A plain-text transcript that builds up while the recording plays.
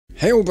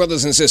Hail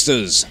brothers and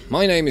sisters,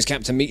 my name is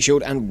Captain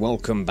Meatshield and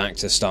welcome back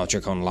to Star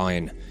Trek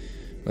Online.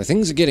 Where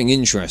things are getting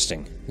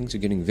interesting. Things are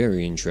getting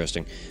very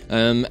interesting.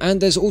 And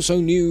there's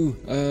also new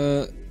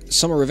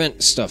summer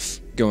event stuff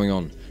going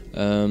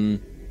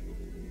on.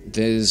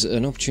 There's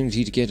an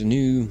opportunity to get a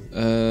new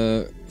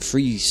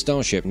free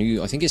starship,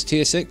 I think it's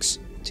Tier 6?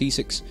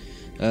 T6?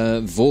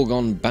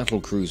 Vorgon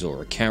battle cruiser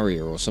or a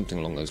carrier or something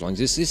along those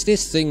lines. It's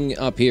this thing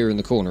up here in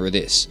the corner of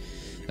this.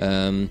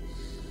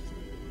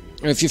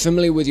 If you're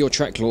familiar with your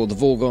Trek lore, the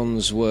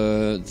Vorgons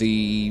were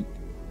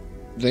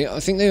I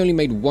think they only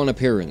made one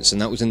appearance,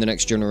 and that was in The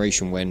Next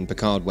Generation when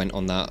Picard went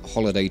on that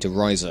holiday to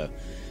Risa.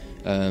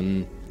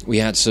 We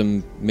had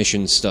some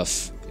mission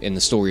stuff in the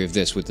story of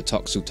this with the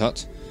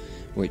Tuxutut,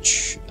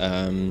 which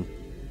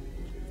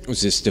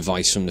was this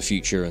device from the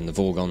future, and the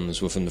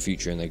Vorgons were from the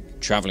future, and they're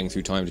travelling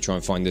through time to try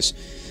and find this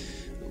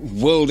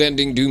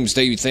world-ending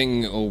doomsday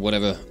thing, or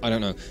whatever, I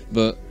don't know,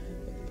 but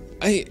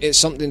hey, it's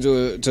something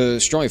to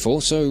strive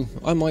for, so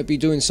I might be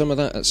doing some of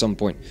that at some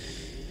point.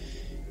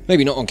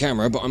 Maybe not on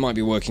camera, but I might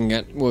be working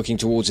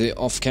towards it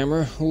off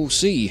camera. We'll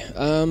see.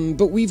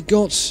 But we've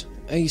got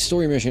a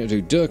story mission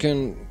to do.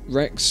 Durkan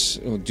Rex,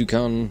 or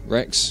Dukan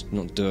Rex,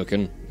 not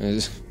Durkan.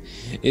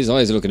 His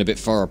eyes are looking a bit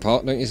far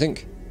apart, don't you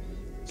think?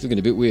 It's looking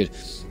a bit weird.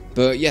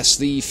 But yes,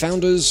 the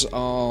founders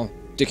are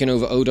dicking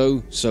over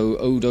Odo, so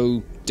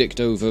Odo dicked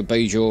over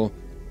Bajor.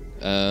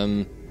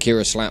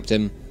 Kira slapped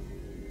him.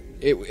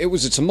 It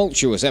was a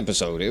tumultuous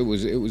episode. It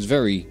was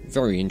very,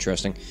 very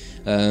interesting.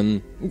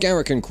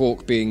 Garrick and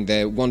Quark being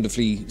their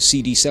wonderfully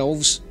seedy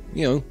selves,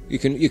 you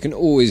can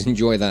always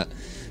enjoy that.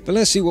 But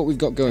let's see what we've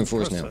got going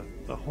for us now.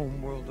 The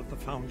home world of the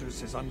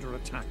Founders is under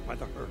attack by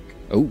the Hur'q.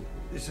 Oh.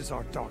 This is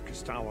our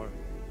darkest hour.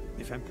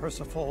 If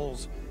Empersa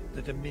falls,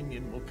 the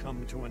Dominion will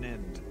come to an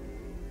end.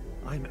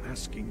 I'm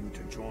asking you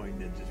to join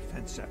in the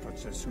defense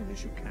efforts as soon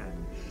as you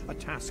can. A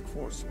task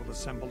force will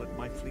assemble at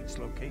my fleet's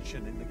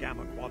location in the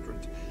Gamma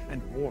Quadrant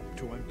and warp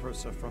to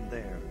Empersa from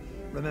there.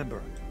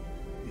 Remember,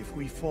 if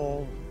we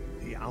fall,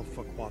 the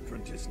Alpha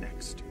Quadrant is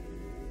next.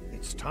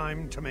 It's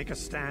time to make a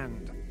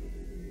stand.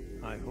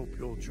 I hope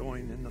you'll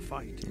join in the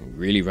fight.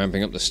 Really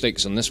ramping up the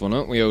stakes on this one,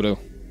 aren't we, Odo?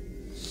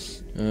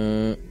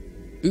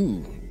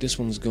 Ooh, this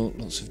one's got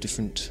lots of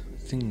different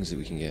things that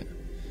we can get.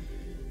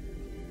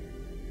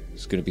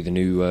 It's going to be the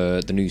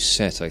new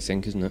set, I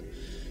think, isn't it?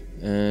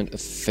 And a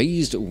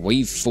phased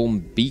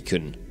waveform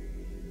beacon.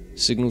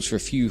 Signals for a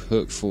few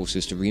Hur'q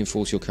forces to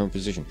reinforce your current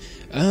position.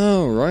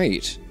 Oh,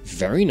 right.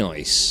 Very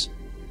nice.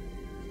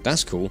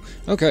 That's cool.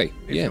 Okay,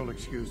 if yeah. You'll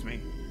excuse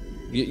me.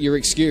 You're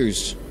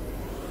excused.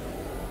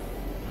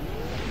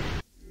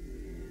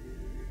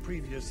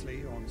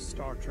 Previously on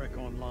Star Trek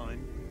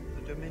Online,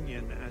 the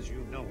Dominion, as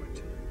you know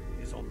it,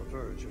 is on the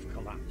verge of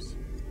collapse.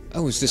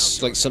 Oh, is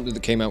this like something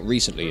that came out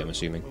recently, I'm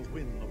assuming? Will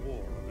win the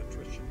war of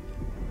attrition.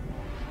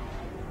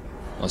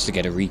 Wants to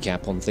get a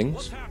recap on things?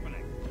 What's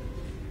happening?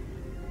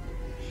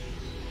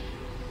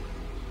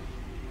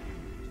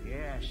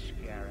 Yes,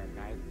 Garrick,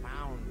 I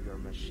found your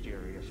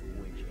mysterious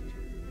widget.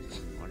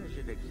 What is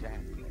it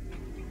exactly?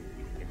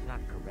 It's not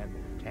Corvin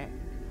tech.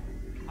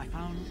 I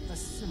found a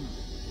similar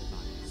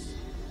device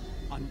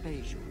on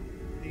Bajor.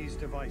 These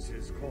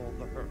devices called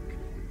the Hur'q,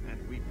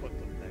 and we put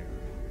them there.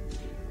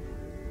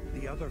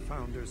 The other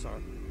Founders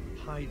are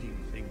hiding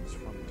things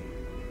from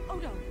you.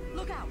 Odo,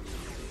 look out!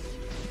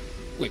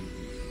 Wait,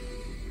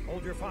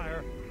 Hold your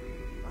fire.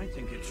 I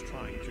think it's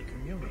trying to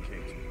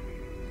communicate.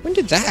 when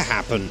did that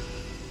happen?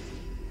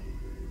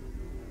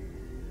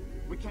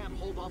 We can't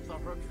hold off the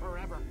Hur'q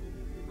forever.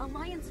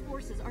 Alliance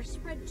forces are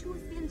spread too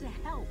thin to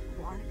help,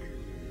 Quark.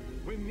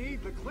 We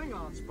need the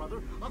Klingons,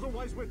 brother.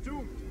 Otherwise we're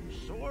doomed.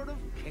 Sword of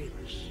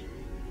Kalis,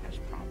 as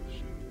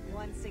promised.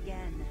 Once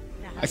again.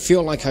 I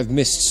feel like I've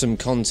missed some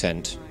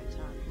content.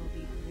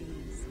 We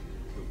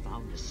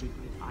found a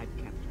secret I've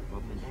kept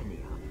for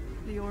millennia.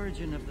 The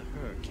origin of the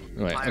Hur'q.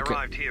 Right, I okay.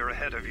 arrived here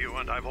ahead of you,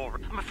 and I've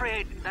already... I'm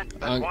afraid that...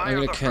 I'm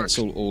going to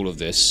cancel all of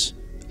this.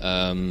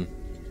 And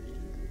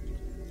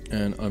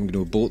I'm going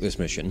to abort this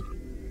mission.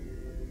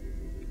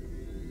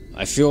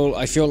 I feel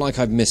like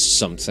I've missed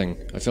something.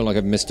 I feel like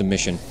I've missed a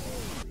mission.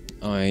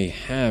 I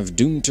have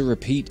Doomed to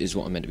Repeat is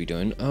what I'm meant to be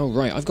doing. Oh,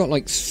 right. I've got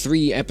like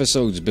 3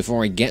 episodes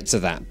before I get to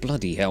that.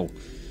 Bloody hell.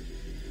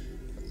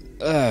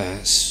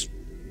 Ugh.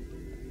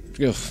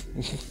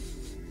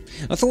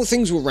 I thought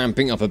things were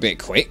ramping up a bit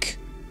quick.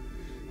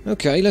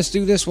 Okay, let's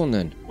do this one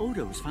then.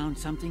 Odo's found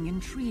something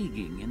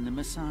intriguing in the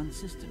Masan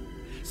system.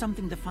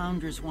 Something the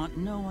Founders want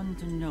no one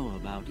to know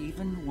about,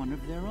 even one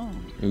of their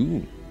own.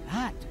 Ooh.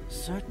 That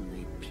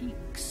certainly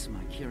piques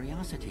my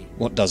curiosity.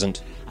 What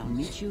doesn't? I'll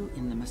meet you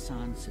in the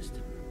Masan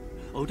system.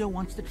 Odo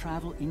wants to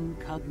travel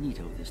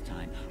incognito this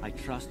time. I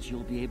trust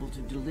you'll be able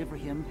to deliver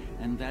him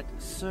and that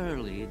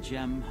surly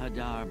Jem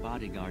Hadar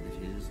bodyguard of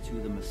his to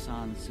the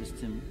Masan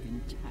system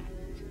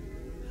intact.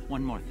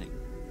 One more thing.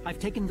 I've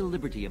taken the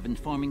liberty of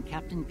informing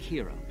Captain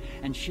Kira,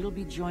 and she'll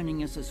be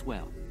joining us as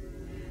well.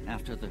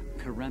 After the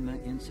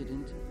Karema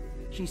incident,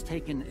 she's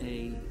taken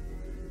a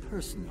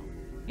personal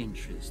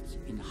interest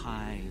in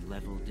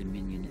high-level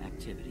Dominion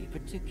activity,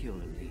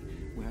 particularly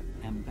where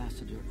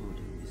Ambassador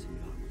Odo is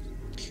involved.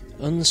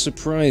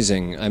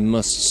 Unsurprising, I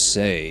must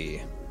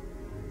say.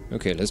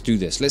 Okay, let's do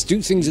this. Let's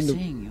do things in the...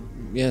 Seeing you.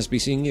 Yes, be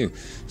seeing you.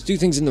 Let's do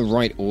things in the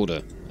right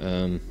order.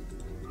 I'm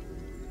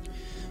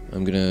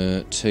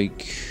gonna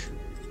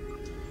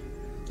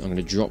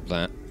drop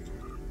that,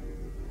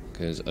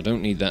 because I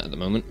don't need that at the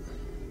moment.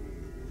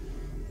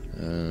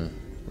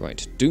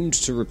 Right, doomed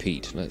to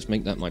repeat. Let's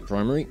make that my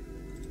primary.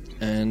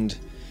 And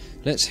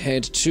let's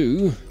head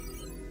to...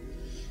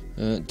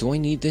 do I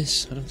need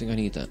this? I don't think I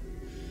need that.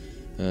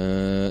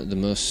 The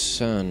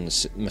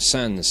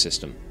Masan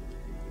system.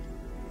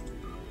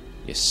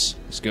 Yes,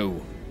 let's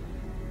go.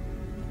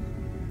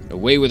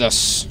 Away with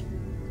us!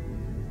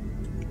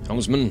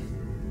 Helmsman,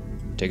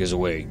 take us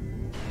away.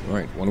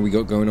 Right, what do we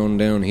got going on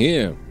down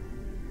here?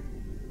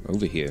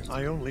 Over here.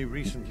 I only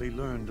recently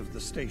learned of the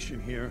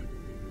station here.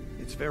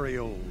 It's very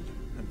old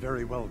and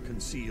very well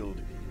concealed,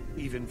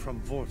 even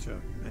from Vorta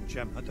and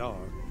Jem'Hadar.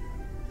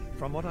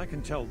 From what I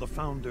can tell, the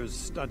Founders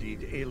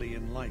studied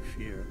alien life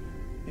here,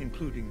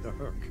 including the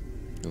Hur'q.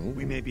 Oh.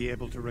 We may be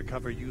able to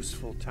recover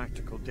useful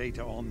tactical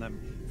data on them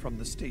from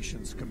the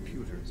station's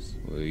computers.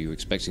 Were you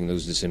expecting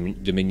those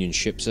Dominion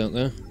ships out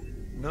there?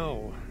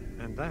 No,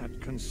 and that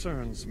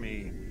concerns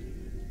me.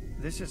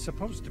 This is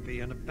supposed to be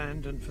an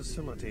abandoned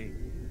facility.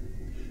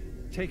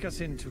 Take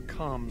us into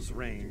comms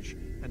range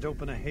and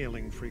open a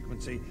hailing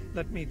frequency.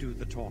 Let me do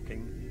the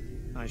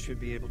talking. I should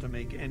be able to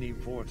make any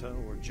Vorta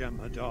or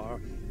Jem'Hadar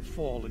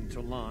fall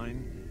into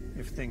line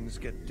if things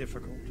get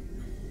difficult.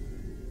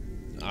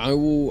 I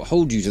will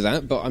hold you to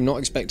that, but I'm not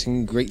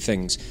expecting great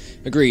things.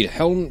 Agreed.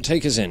 Helm,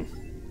 take us in.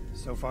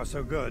 So far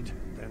so good.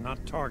 They're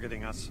not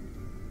targeting us.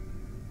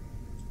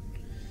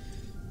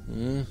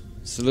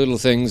 It's the little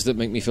things that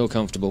make me feel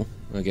comfortable,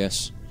 I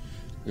guess.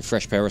 A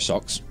fresh pair of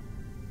socks.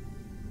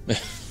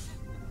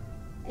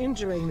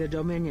 Entering the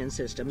Dominion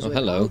systems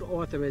without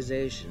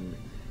authorization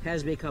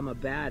has become a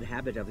bad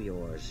habit of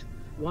yours.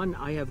 One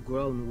I have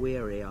grown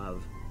weary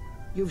of.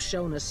 You've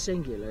shown a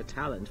singular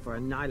talent for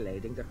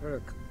annihilating the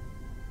Hur'q.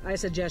 I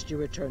suggest you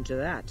return to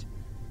that,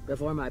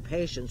 before my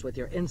patience with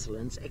your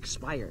insolence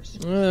expires.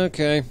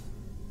 Okay.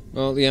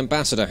 Well, the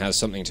Ambassador has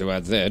something to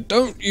add there.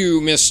 Don't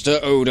you,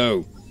 Mr.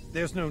 Odo?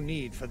 There's no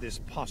need for this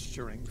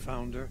posturing,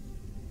 Founder.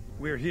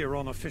 We're here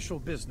on official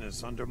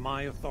business under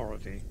my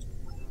authority.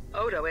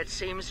 Odo, it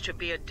seems to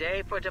be a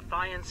day for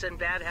defiance and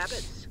bad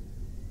habits.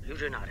 You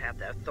do not have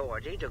the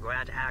authority to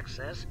grant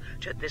access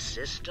to this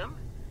system.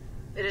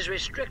 It is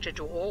restricted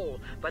to all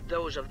but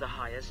those of the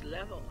highest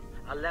level,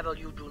 a level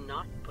you do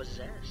not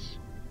possess.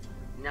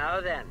 Now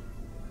then,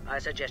 I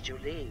suggest you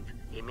leave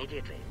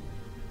immediately.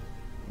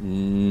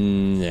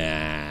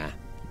 Nah,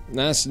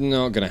 that's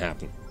not gonna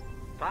happen.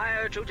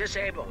 Fire to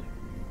disable.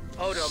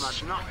 Odo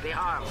must not be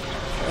harmed.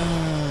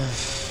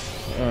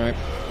 Alright.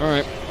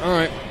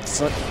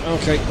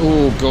 Okay.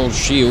 Oh, gold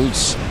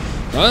shields.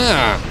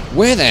 Ah!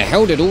 Where the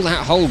hell did all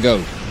that hull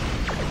go?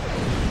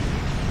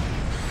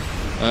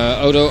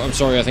 Odo, I'm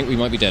sorry, I think we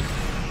might be dead.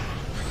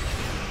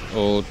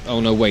 Or,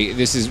 oh no, wait,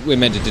 we're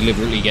meant to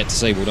deliberately get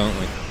disabled, aren't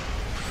we?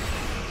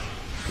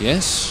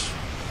 Yes?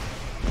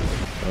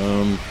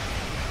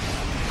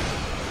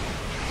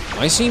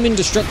 I seem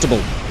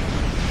indestructible.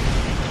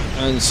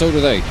 And so do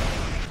they.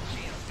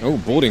 Oh,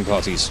 boarding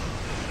parties.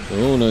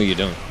 Oh, no you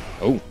don't.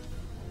 Oh.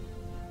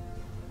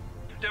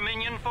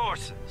 Dominion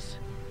forces,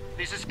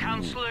 this is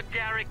Counselor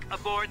Garrick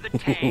aboard the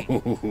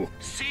Tang.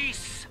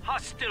 Cease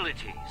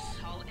hostilities.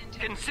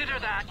 Consider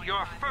that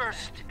your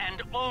first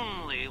and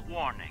only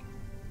warning.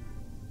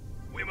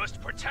 We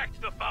must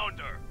protect the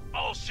Founder.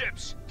 All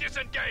ships,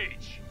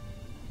 disengage.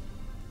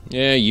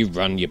 Yeah, you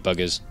run, you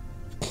buggers.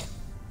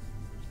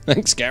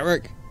 Thanks,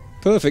 Garrick.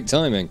 Perfect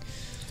timing.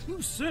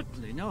 You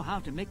certainly know how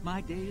to make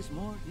my days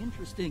more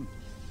interesting.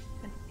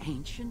 An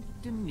ancient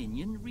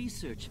Dominion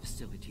research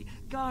facility,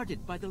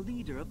 guarded by the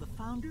leader of the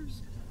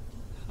Founders.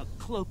 A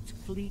cloaked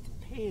fleet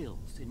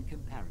pales in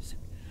comparison,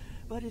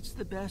 but it's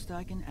the best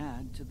I can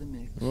add to the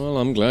mix. Well,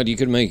 I'm glad you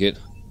could make it.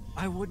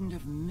 I wouldn't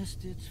have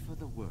missed it for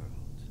the world.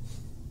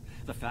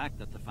 The fact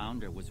that the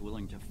Founder was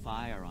willing to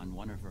fire on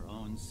one of her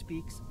own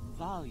speaks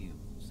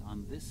volumes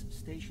on this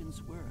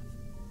station's worth.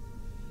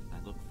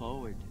 I look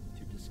forward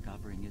to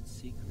discovering its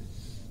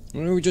secrets.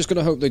 Well, we just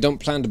gotta hope they don't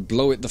plan to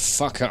blow it the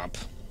fuck up.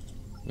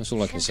 That's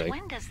all I can say.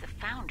 When does the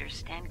Founder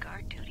stand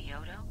guard duty,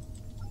 Odo?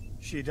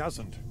 She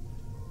doesn't.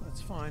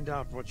 Let's find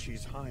out what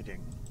she's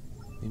hiding.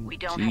 Indeed. We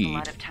don't have a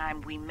lot of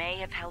time. We may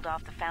have held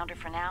off the Founder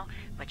for now,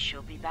 but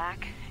she'll be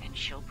back, and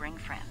she'll bring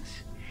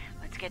friends.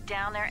 Let's get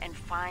down there and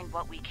find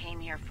what we came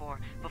here for,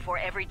 before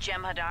every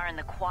Jem'Hadar in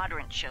the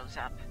Quadrant shows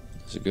up.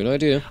 It's a good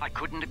idea. I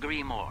couldn't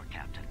agree more,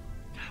 Captain.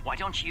 Why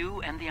don't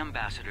you and the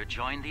Ambassador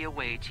join the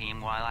away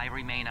team while I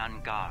remain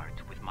on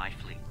guard with my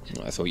fleet?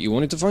 I thought you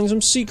wanted to find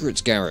some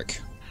secrets, Garrick.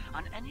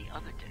 On any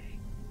other day,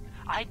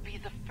 I'd be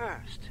the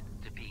first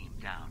to beam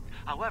down.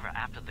 However,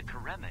 after the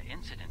Karema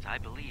incident, I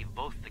believe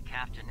both the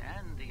Captain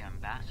and the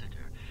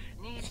Ambassador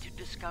need to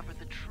discover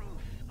the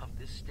truth of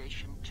this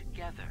station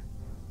together.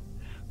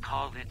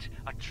 Call it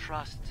a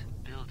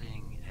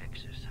trust-building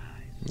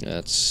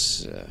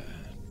exercise.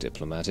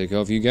 Diplomatic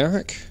of you,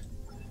 Garrick.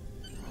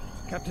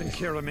 Captain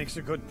Kira makes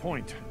a good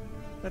point.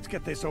 Let's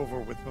get this over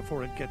with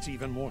before it gets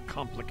even more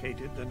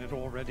complicated than it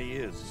already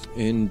is.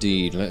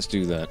 Indeed, let's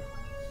do that.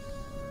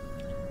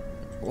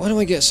 Why do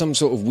I get some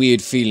sort of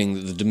weird feeling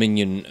that the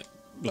Dominion,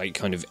 like,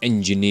 kind of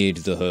engineered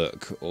the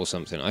Hur'q or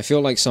something? I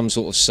feel like some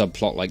sort of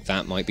subplot like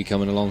that might be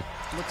coming along.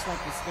 Looks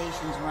like the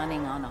station's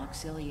running on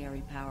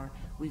auxiliary power.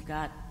 We've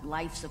got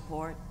life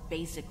support,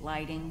 basic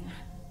lighting,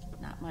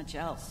 not much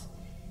else.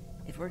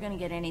 If we're gonna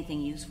get anything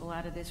useful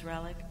out of this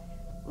relic,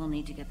 we'll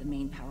need to get the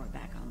main power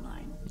back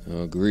online.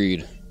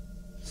 Agreed.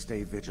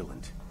 Stay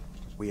vigilant.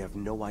 We have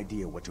no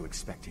idea what to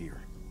expect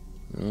here.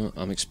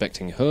 I'm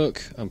expecting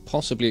Hur'q. I'm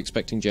possibly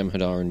expecting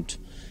Jem'Hadar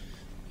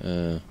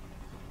and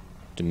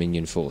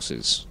Dominion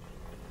forces.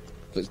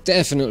 But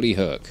definitely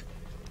Hur'q.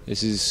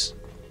 This is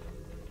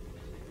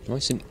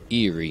nice and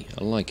eerie.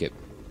 I like it.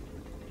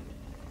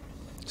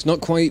 It's not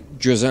quite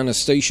Drazana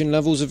Station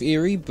levels of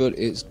eerie, but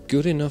it's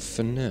good enough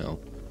for now.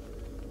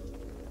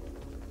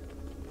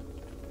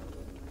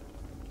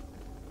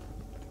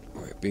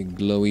 Right, big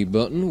glowy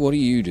button. What do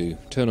you do?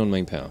 Turn on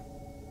main power.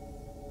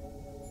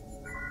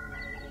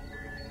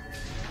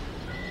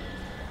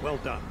 Well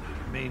done.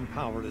 Main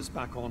power is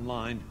back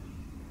online.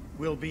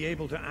 We'll be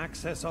able to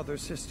access other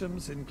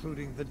systems,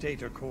 including the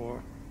data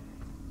core.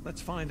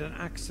 Let's find an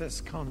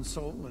access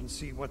console and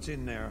see what's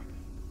in there.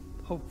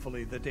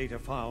 Hopefully the data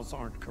files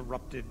aren't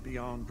corrupted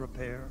beyond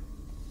repair.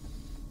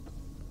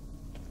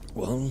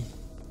 Well,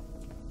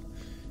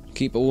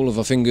 keep all of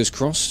our fingers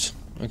crossed,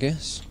 I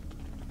guess.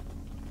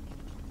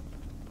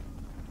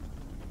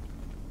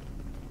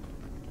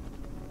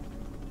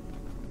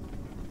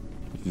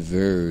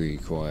 Very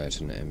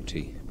quiet and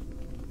empty.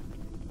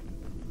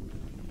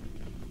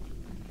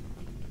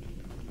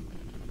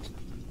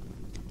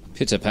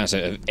 Pitter-patter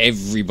of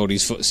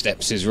everybody's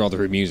footsteps is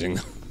rather amusing.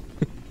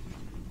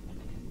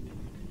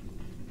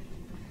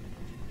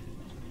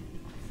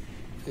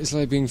 It's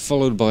like being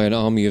followed by an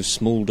army of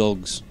small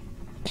dogs.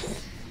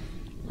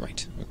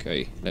 Right,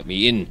 okay, let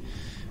me in.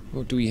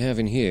 What do we have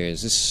in here?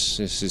 Is this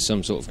is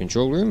some sort of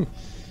control room?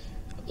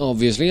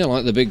 Obviously, I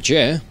like the big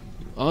chair.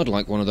 I'd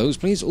like one of those,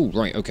 please. Oh,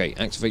 right, okay,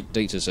 activate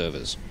data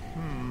servers.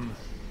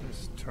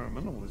 This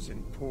terminal is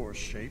in poor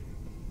shape.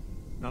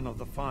 None of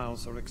the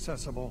files are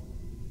accessible.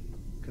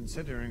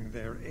 Considering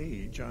their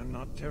age, I'm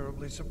not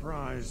terribly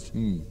surprised.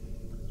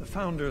 The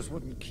Founders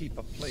wouldn't keep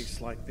a place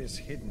like this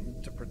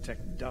hidden to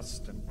protect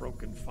dust and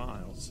broken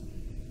files.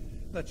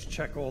 Let's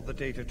check all the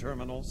data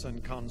terminals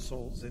and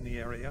consoles in the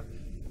area.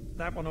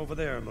 That one over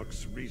there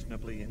looks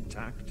reasonably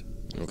intact.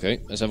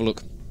 Okay, let's have a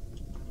look.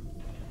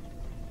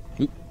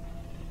 Oop.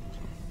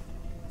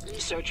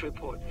 Research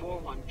report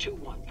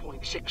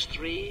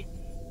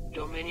 4121.63,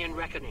 Dominion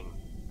Reckoning.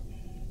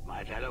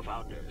 My fellow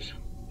Founders,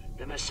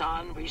 the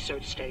Mesan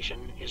Research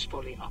Station is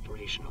fully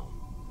operational.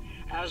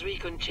 As we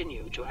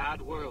continue to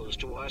add worlds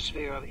to our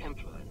sphere of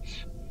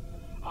influence,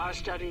 our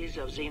studies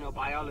of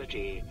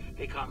xenobiology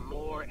become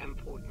more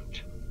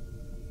important.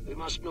 We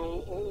must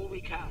know all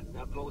we can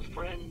of both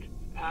friend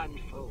and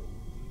foe.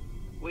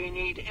 We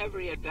need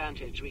every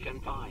advantage we can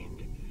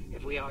find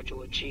if we are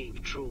to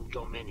achieve true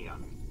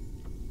dominion.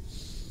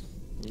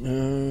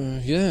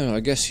 Yeah, I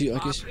guess.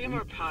 Our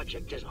Premier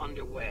project is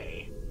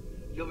underway.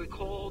 You'll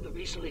recall the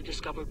recently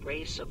discovered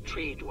race of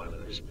tree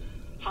dwellers,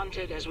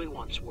 hunted as we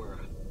once were.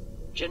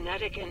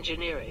 Genetic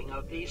engineering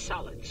of these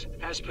solids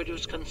has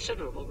produced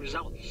considerable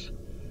results.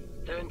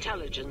 Their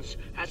intelligence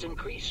has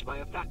increased by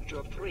a factor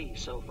of 3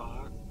 so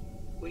far.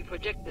 We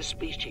predict this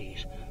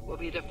species will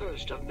be the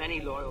first of many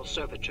loyal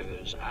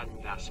servitors and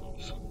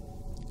vassals.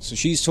 So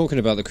she's talking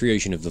about the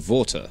creation of the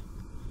Vorta.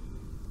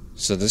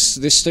 So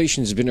this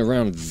station's been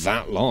around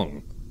that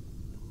long.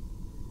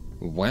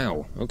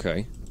 Wow,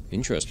 okay.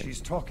 Interesting. She's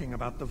talking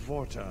about the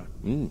Vorta.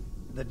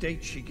 The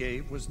date she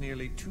gave was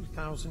nearly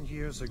 2,000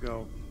 years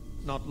ago,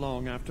 not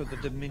long after the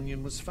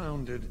Dominion was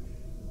founded.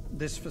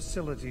 This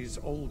facility's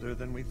older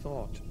than we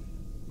thought.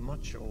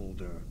 Much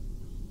older.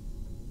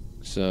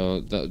 So,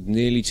 that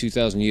nearly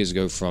 2,000 years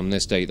ago from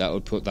this date, that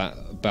would put that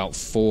about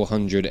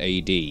 400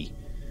 AD.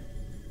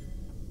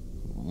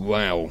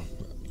 Wow.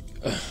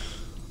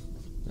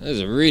 That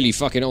is a really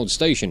fucking old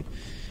station.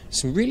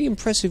 Some really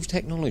impressive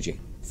technology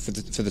for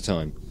the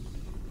time.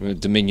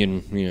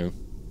 Dominion, you know,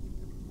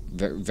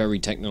 very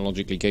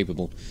technologically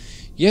capable.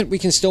 Yet we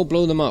can still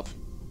blow them up.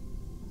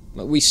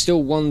 We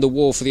still won the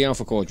war for the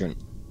Alpha Quadrant.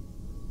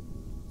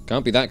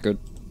 Can't be that good.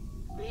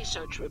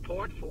 Research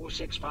report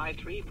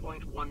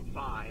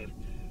 4653.15,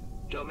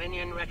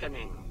 Dominion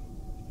Reckoning.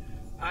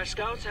 Our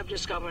scouts have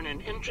discovered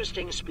an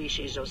interesting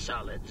species of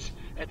solids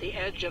at the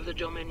edge of the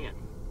Dominion.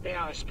 They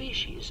are a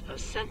species of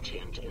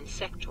sentient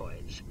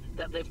insectoids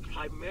that live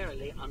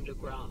primarily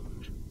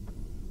underground.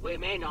 We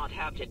may not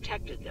have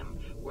detected them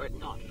were it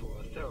not for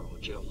a thorough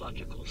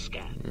geological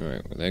scan.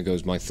 Right, well, there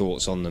goes my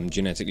thoughts on them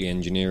genetically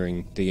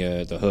engineering the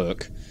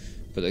Hur'q,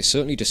 but they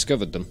certainly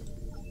discovered them.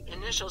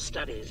 Initial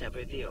studies have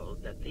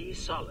revealed that these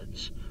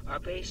solids are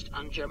based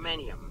on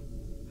germanium.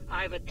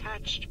 I've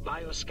attached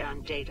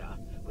bioscan data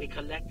we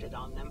collected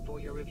on them for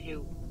your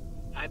review.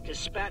 I've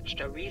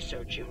dispatched a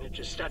research unit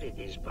to study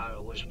these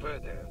borrowers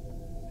further.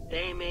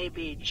 They may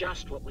be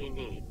just what we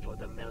need for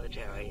the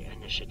military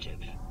initiative.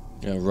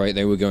 Right,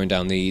 they were going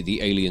down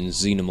the alien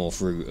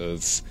xenomorph route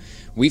of,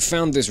 we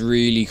found this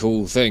really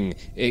cool thing.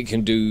 It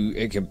can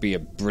be a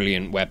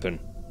brilliant weapon.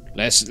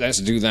 Let's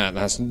do that.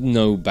 That's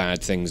no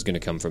bad thing's going to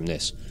come from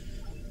this.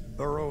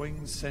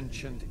 Burrowing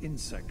sentient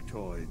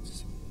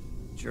insectoids.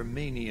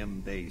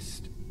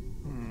 Germanium-based.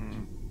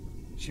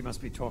 She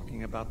must be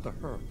talking about the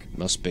Hur'q.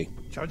 Must be.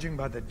 Judging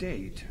by the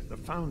date, the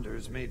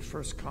Founders made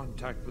first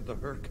contact with the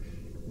Hur'q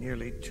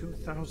nearly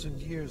 2,000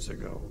 years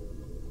ago.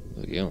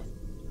 Yeah.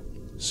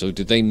 So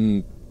did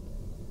they...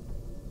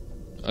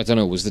 I don't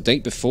know, was the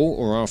date before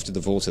or after the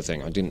Vorta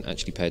thing? I didn't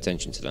actually pay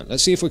attention to that.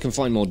 Let's see if we can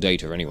find more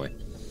data anyway.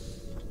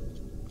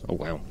 Oh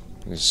wow.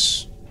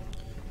 There's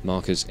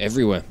markers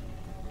everywhere.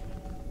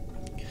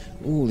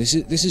 Oh, this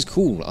is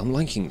cool. I'm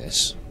liking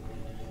this.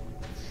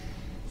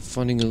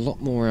 Finding a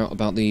lot more out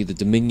about the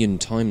Dominion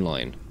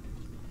timeline.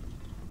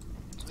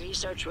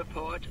 Research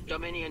report,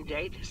 Dominion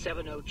date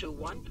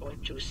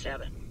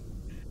 7021.27.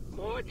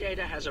 More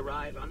data has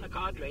arrived on the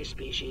cadre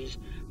species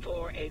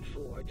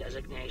 484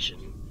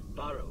 designation,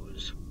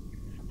 Burrows.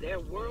 Their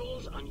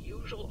world's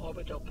unusual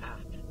orbital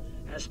path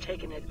has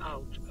taken it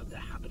out of the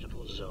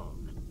habitable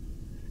zone.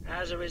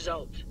 As a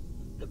result,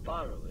 the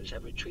Burrows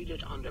have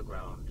retreated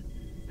underground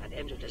and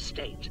entered a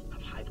state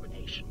of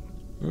hibernation.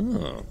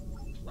 Oh.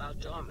 While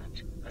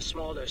dormant, a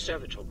smaller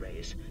servitor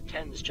race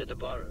tends to the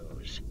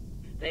burrows.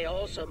 They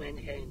also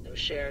maintain their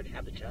shared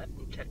habitat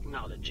and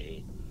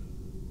technology.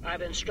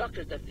 I've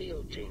instructed the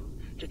field team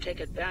to take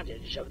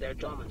advantage of their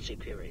dormancy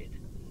period,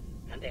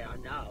 and they are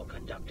now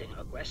conducting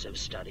aggressive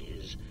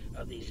studies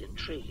of these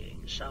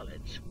intriguing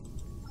solids.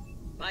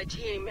 My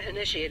team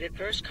initiated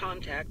first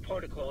contact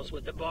protocols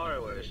with the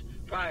borrowers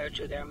prior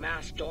to their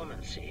mass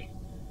dormancy.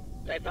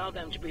 They found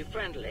them to be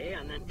friendly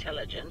and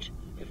intelligent,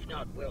 if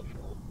not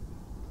willful.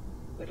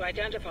 We've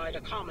identified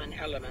a common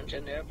element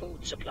in their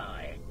food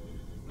supply.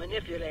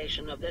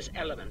 Manipulation of this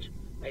element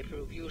may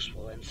prove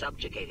useful in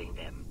subjugating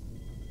them.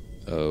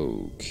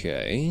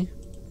 Okay.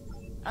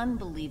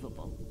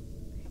 Unbelievable.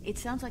 It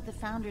sounds like the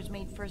Founders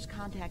made first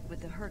contact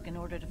with the Hur'q in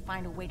order to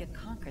find a way to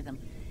conquer them.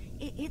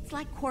 It's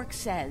like Hur'q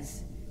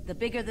says, the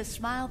bigger the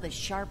smile, the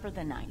sharper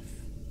the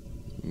knife.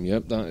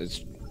 Yep, that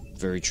is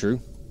very true.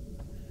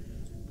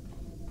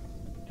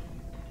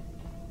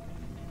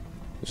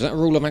 Was that a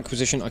rule of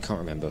acquisition? I can't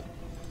remember.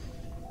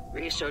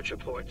 Research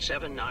report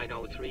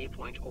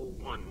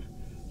 7903.01,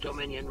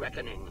 Dominion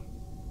Reckoning.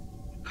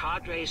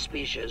 Cadre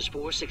species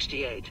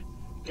 468,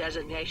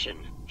 designation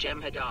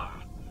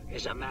Jem'Hadar,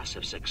 is a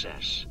massive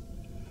success.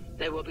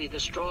 They will be the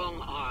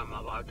strong arm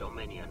of our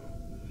Dominion,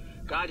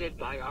 guided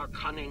by our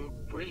cunning,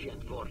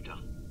 brilliant Vorta.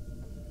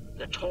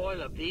 The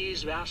toil of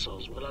these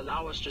vassals will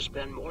allow us to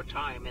spend more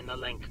time in the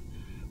link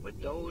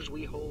with those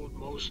we hold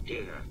most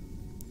dear.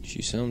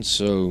 She sounds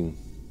so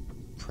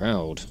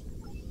proud.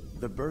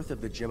 The birth of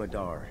the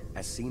Jem'Hadar,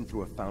 as seen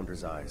through a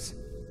Founder's eyes.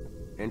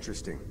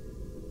 Interesting.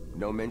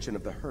 No mention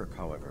of the Hur'q,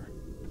 however.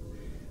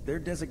 Their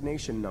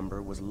designation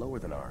number was lower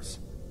than ours.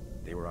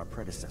 They were our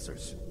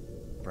predecessors.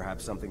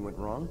 Perhaps something went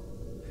wrong?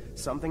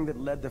 Something that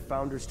led the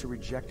Founders to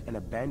reject and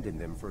abandon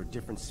them for a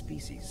different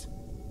species.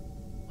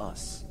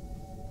 Us.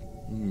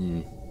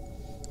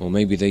 Or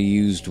maybe they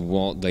used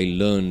what they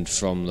learned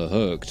from the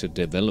Hur'q to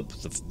develop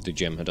the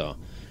Jem'Hadar.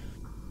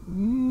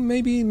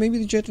 Maybe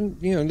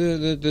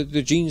the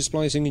the gene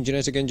splicing and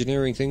genetic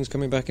engineering things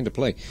coming back into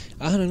play.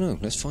 I don't know.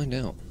 Let's find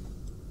out.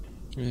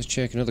 Let's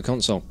check another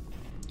console.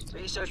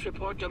 Research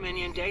report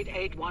Dominion date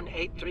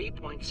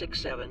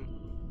 8183.67.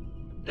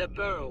 The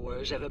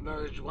burrowers have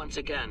emerged once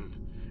again,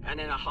 and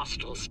in a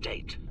hostile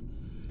state.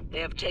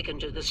 They have taken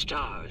to the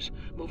stars,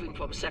 moving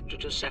from sector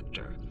to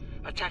sector,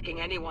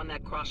 attacking anyone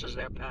that crosses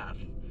their path.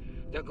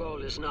 Their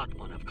goal is not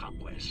one of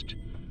conquest,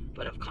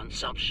 but of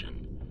consumption.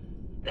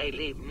 They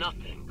leave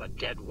nothing but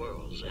dead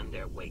worlds in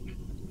their wake.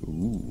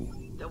 Ooh.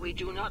 Though we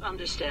do not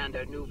understand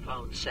their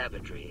newfound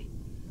savagery,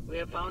 we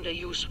have found a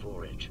use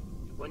for it.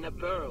 When the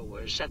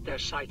burrowers set their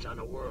sights on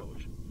a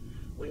world,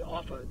 we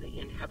offer the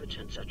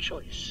inhabitants a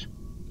choice.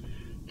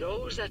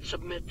 Those that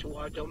submit to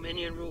our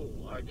Dominion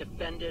rule are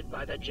defended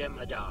by the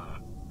Jem'Hadar.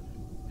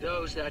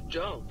 Those that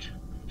don't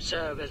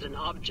serve as an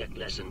object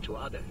lesson to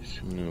others.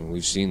 No,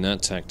 we've seen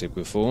that tactic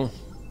before.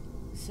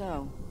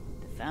 So,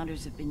 the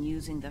Founders have been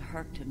using the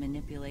Hur'q to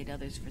manipulate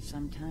others for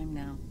some time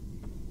now.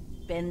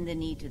 Bend the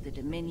knee to the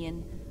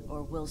Dominion,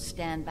 or we'll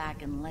stand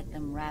back and let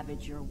them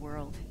ravage your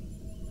world.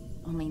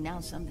 Only now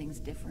something's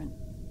different.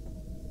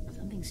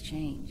 Something's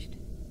changed.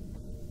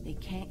 They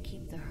can't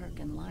keep the Hur'q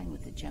in line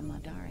with the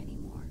Jem'Hadar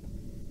anymore.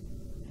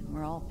 And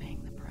we're all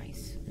paying the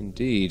price.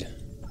 Indeed.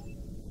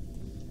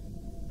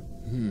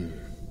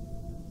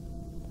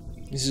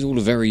 This is all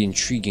a very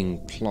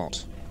intriguing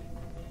plot.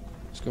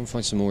 Let's go and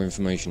find some more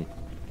information.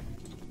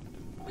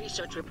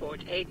 Research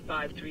report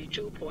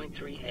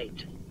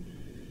 8532.38.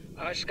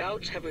 Our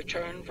scouts have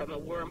returned from a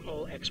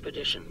wormhole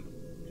expedition.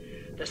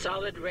 The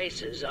solid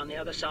races on the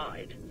other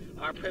side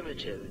are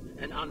primitive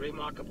and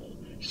unremarkable,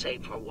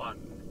 save for one.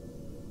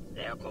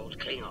 They are called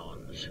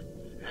Klingons,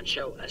 and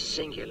show a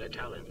singular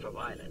talent for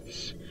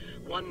violence,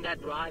 one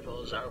that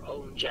rivals our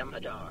own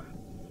Jem'Hadar.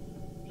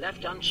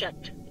 Left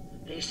unchecked,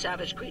 these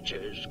savage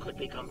creatures could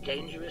become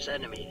dangerous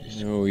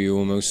enemies. Oh, you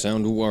almost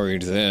sound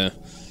worried there.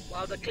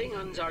 While the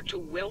Klingons are too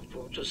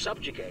willful to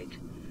subjugate,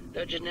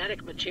 their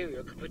genetic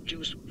material could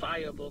produce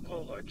viable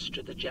cohorts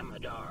to the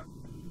Jem'Hadar,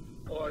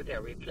 or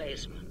their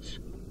replacements.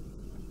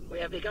 We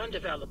have begun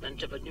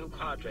development of a new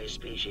cadre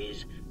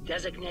species,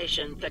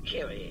 designation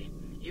Fek'Ihri,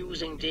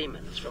 using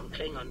demons from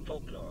Klingon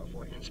folklore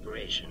for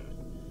inspiration.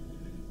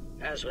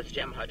 As with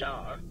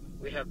Jem'Hadar,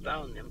 we have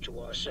bound them to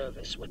our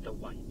service with the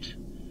White.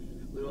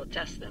 We will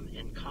test them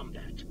in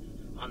combat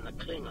on the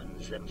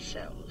Klingons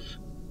themselves.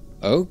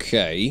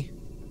 Okay.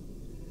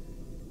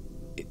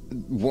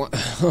 What?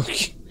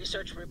 Okay.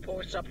 Research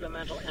report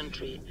supplemental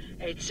entry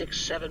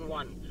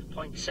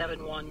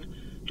 8671.71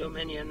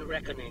 Dominion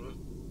Reckoning.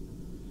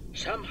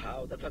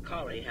 Somehow the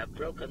Fek'Ihri have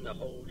broken the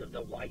hold of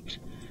the White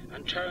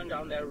and turned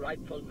on their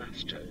rightful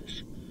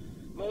masters.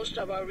 Most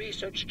of our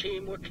research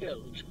team were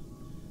killed.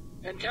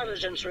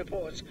 Intelligence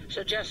reports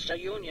suggest a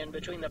union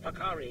between the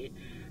Fek'Ihri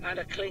and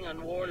a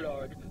Klingon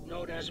warlord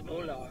known as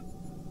Mullah.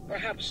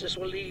 Perhaps this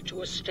will lead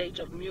to a state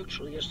of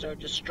mutually assured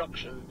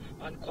destruction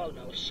on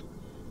Qualnos.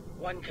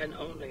 One can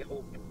only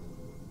hope.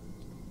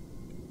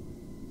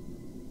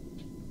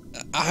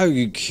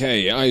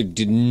 Okay, I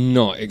did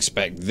not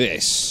expect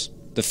this.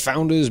 The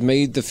Founders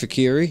made the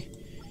Fek'Ihri?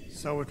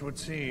 So it would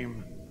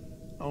seem.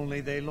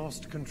 Only they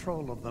lost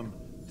control of them,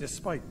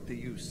 despite the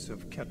use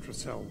of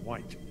Ketracel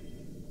White.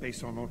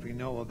 Based on what we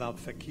know about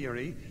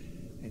Fek'Ihri,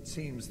 it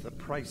seems the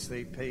price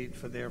they paid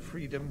for their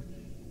freedom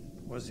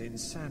was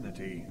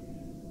insanity.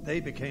 They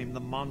became the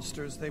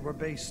monsters they were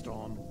based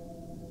on.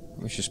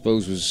 Which I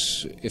suppose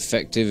was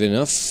effective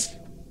enough.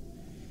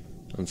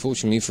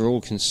 Unfortunately for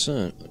all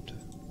concerned.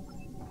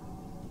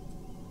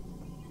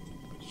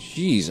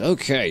 Jeez,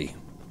 okay.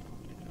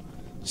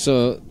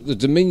 So, the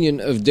Dominion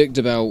have dicked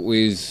about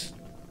with,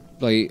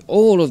 like,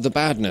 all of the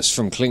badness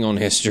from Klingon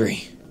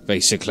history,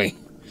 basically.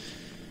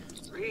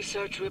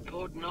 Research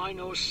report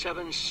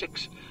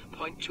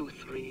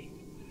 9076.23.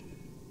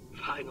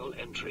 Final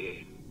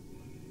entry.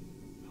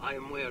 I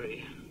am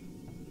weary.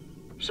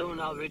 Soon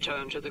I'll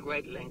return to the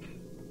Great Link,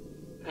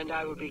 and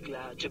I will be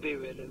glad to be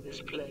rid of this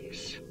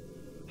place.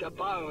 The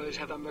borrowers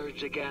have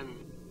emerged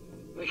again.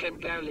 We can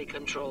barely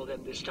control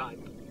them this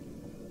time.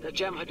 The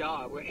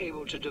Jem'Hadar were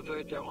able to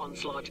divert their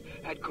onslaught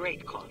at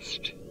great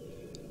cost.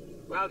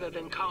 Rather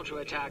than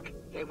counterattack,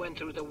 they went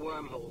through the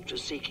wormhole to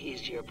seek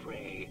easier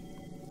prey.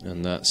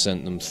 And that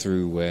sent them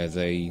through where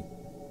they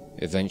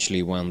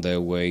eventually wound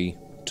their way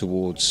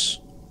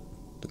towards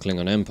the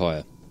Klingon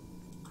Empire.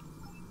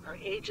 Our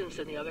agents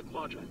in the other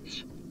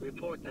quadrants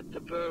report that the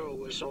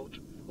burrow assault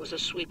was a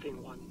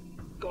sweeping one,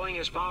 going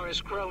as far as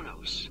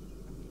Kronos.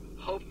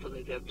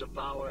 Hopefully they'll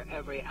devour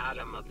every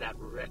atom of that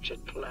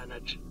wretched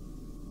planet.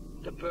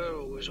 The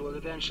burrowers will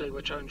eventually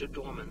return to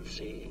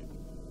dormancy.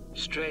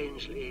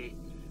 Strangely,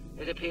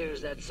 it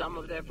appears that some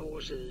of their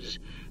forces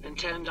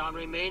intend on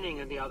remaining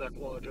in the other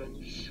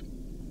quadrants.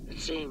 It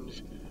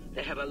seems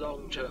they have a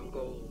long-term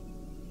goal.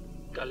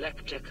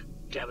 Galactic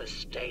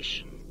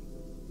devastation.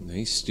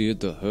 They steered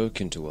the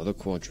Hur'q into other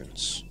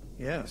quadrants.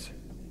 Yes,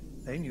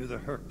 they knew the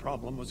Hur'q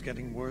problem was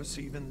getting worse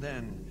even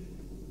then.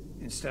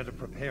 Instead of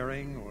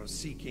preparing or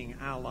seeking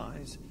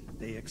allies,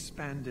 they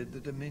expanded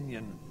the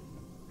Dominion.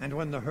 And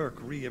when the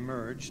Hur'q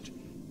re-emerged,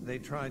 they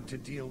tried to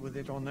deal with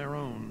it on their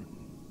own,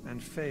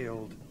 and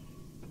failed.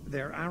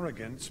 Their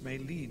arrogance may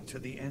lead to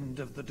the end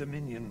of the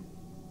Dominion.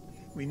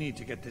 We need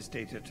to get this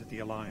data to the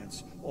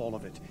Alliance, all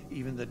of it,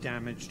 even the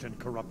damaged and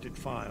corrupted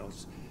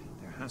files.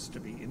 There has to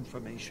be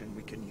information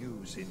we can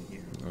use in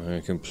here.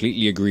 I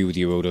completely agree with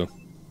you, Odo.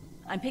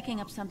 I'm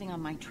picking up something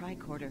on my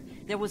tricorder.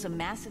 There was a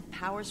massive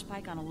power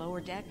spike on a lower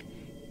deck,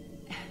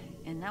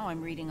 and now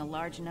I'm reading a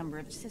large number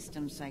of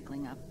systems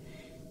cycling up.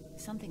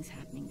 Something's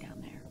happening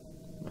down there.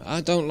 I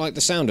don't like the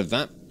sound of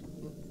that.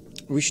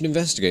 We should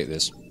investigate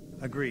this.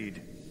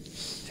 Agreed.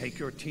 Take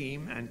your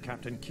team and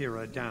Captain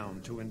Kira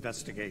down to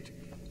investigate.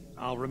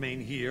 I'll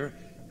remain here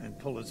and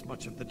pull as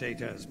much of the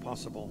data as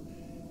possible.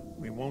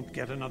 We won't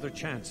get another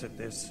chance at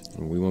this.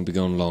 We won't be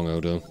gone long,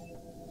 Odo.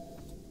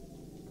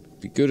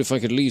 Be good if I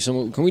could leave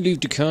someone. Can we leave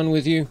Dukan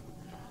with you?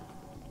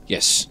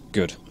 Yes,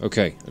 good.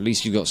 Okay, at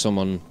least you've got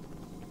someone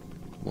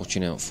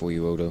watching out for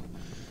you, Odo.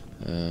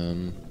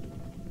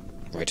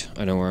 Right,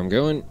 I know where I'm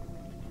going.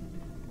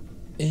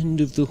 End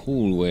of the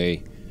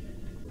hallway.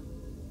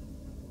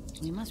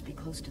 We must be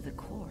close to the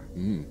core.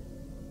 Hmm.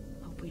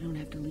 Hope we don't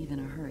have to leave in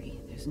a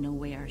hurry. There's no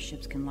way our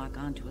ships can lock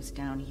onto us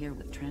down here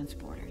with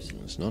transporters.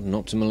 It's not an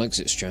optimal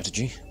exit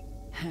strategy.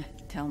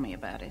 Tell me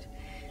about it.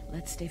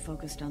 Let's stay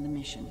focused on the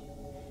mission.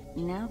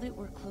 Now that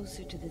we're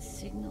closer to the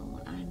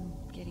signal, I'm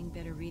getting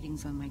better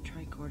readings on my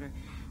tricorder.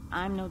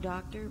 I'm no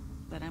doctor,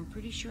 but I'm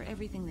pretty sure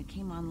everything that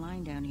came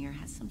online down here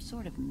has some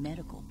sort of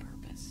medical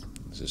purpose.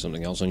 Is there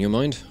something else on your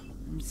mind?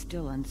 I'm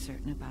still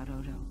uncertain about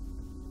Odo.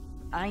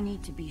 I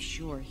need to be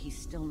sure he's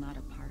still not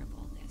a part of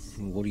all this.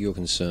 What are your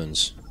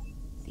concerns?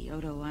 The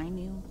Odo I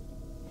knew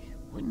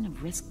Wouldn't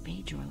have risked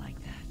Bajor like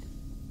that.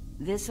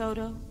 This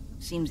Odo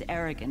seems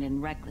arrogant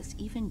and reckless,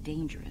 even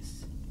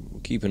dangerous.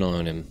 We'll keep an eye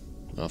on him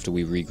after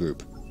we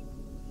regroup.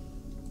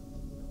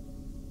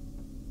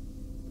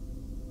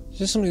 Is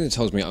there something that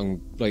tells me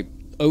I'm like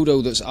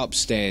Odo that's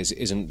upstairs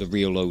isn't the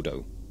real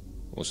Odo,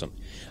 or something?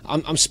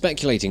 I'm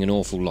speculating an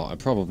awful lot. I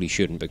probably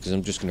shouldn't, because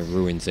I'm just going to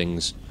ruin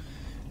things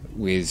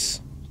with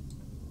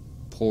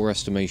poor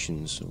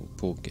estimations or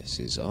poor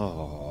guesses.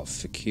 Oh,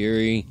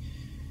 Fek'Ihri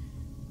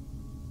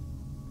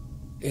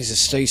is a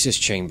stasis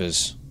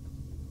chambers.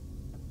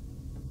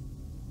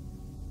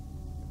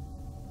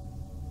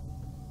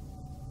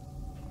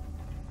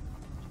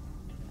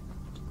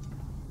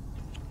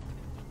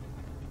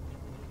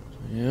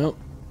 Yep.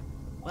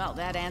 Well,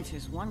 that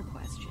answers one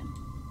question.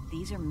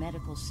 These are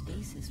medical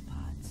stasis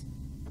pods.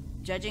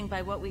 Judging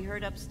by what we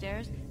heard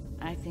upstairs,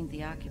 I think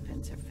the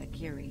occupants are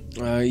Fek'Ihri.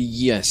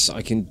 Yes,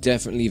 I can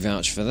definitely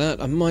vouch for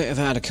that. I might have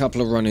had a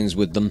couple of run-ins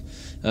with them.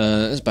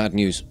 That's bad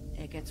news.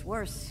 It gets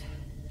worse.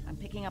 I'm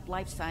picking up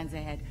life signs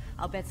ahead.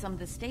 I'll bet some of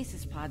the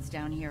stasis pods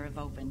down here have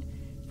opened.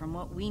 From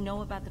what we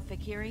know about the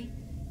Fek'Ihri,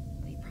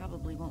 they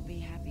probably won't be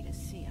happy to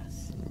see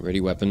us.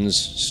 Ready weapons,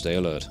 stay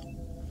alert.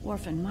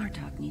 Worf and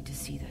Martok need to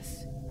see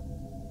this.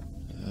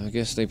 I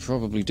guess they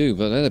probably do,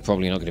 but they're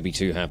probably not going to be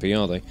too happy,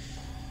 are they?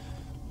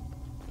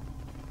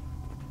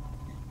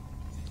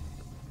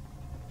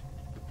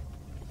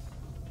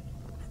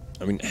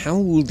 I mean, how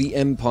will the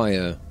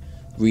Empire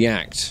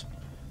react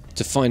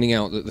to finding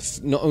out that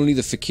not only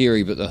the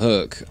Fek'Ihri but the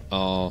Hur'q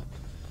are,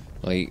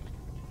 like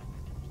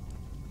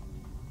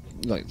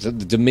the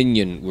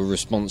Dominion were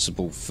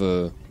responsible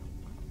for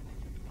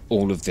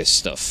all of this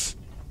stuff?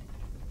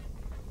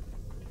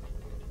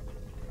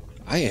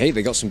 Hey,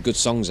 they got some good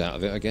songs out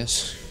of it, I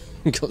guess.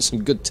 Got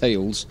some good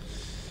tales.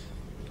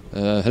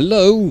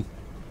 Hello?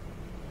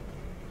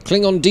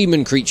 Klingon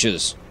demon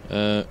creatures.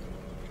 What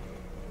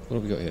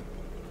have we got here?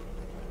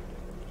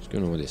 What's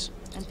going on with this?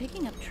 I'm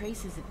picking up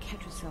traces of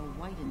Ketracel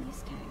white in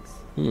these tanks.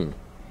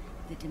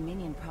 The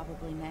Dominion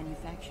probably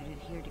manufactured it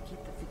here to keep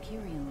the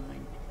Fek'Ihri in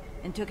line,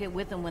 and took it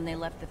with them when they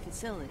left the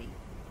facility.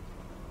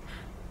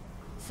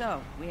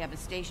 So, we have a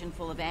station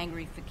full of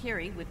angry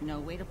Fek'Ihri with no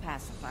way to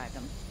pacify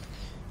them.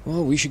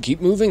 Well, we should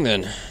keep moving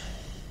then.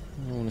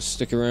 I don't want to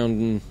stick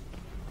around and...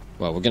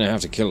 Well, we're going to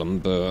have to kill them,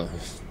 but...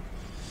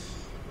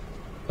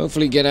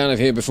 hopefully get out of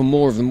here before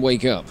more of them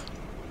wake up.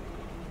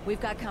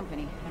 We've got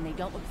company, and they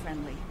don't look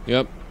friendly.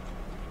 Yep.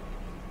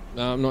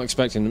 No, I'm not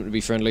expecting them to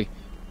be friendly.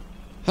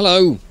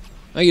 Hello!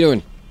 How you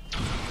doing?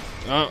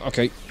 Ah,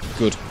 okay.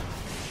 Good.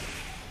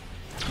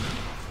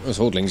 Those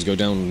Hordlings go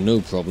down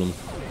no problem.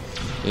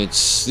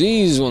 It's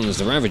these ones,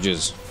 the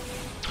Ravagers.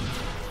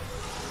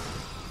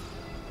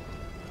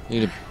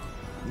 We're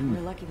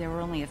lucky there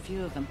were only a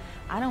few of them.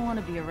 I don't want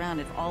to be around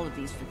if all of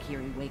these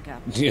Fek'Ihri wake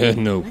up. Yeah,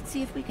 no. Let's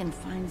see if we can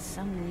find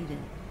some way to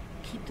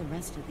keep the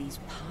rest of these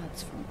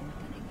pods from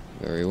opening.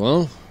 Very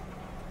well.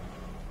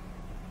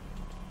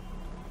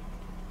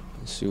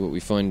 Let's see what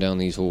we find down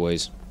these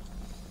hallways.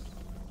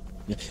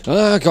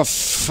 Ah, God,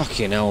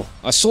 fucking hell.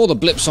 I saw the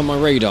blips on my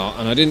radar,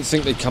 and I didn't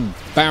think they'd come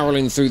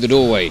barreling through the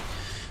doorway.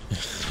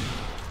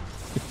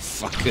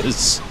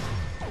 Fuckers.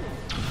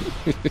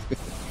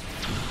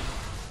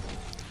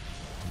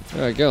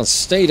 Alright, girl,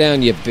 stay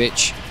down, you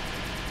bitch.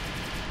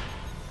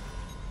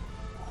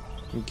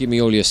 Give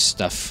me all your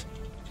stuff.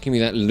 Give me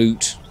that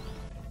loot.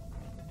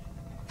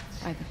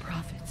 By the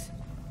prophets.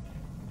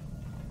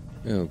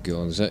 Oh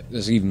god,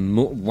 there's even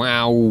more.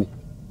 Wow.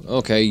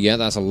 Okay, yeah,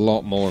 that's a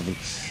lot more of them.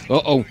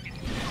 Uh-oh.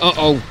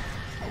 Uh-oh.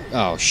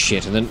 Oh,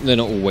 shit, and they're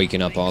not all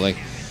waking up, are they?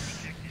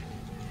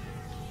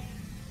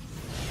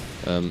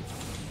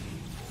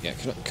 Yeah,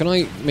 can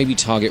I maybe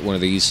target one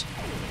of these?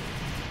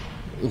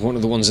 One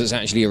of the ones that's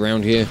actually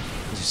around here.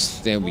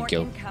 There we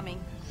go.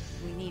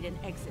 We need an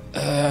exit.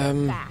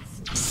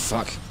 Fast.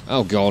 Fuck.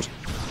 Oh god.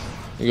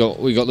 We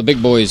got the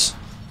big boys.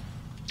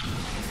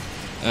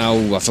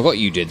 Oh, I forgot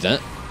you did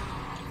that.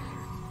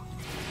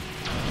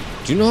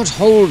 Do not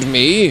hold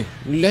me.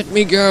 Let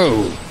me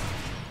go.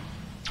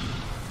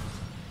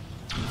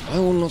 I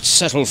will not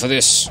settle for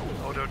this.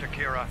 Odo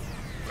Takira,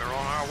 we're on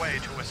our way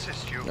to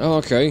assist you. Oh,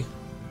 okay.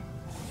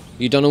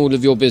 You done all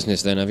of your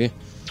business then, have you?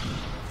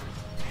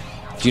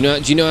 Do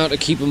you know how to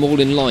keep them all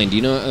in line? Do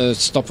you know how to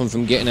stop them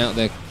from getting out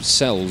their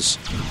cells?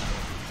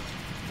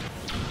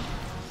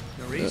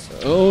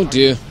 Oh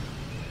dear.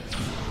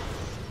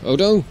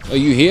 Odo, are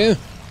you here?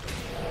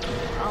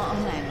 I'll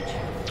manage.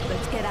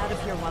 Let's get out of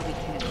here while we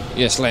can.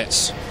 Yes,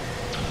 let's.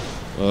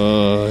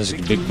 Oh, this is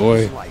a big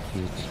boy.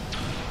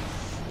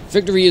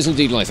 Victory is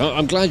indeed life.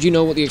 I'm glad you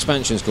know what the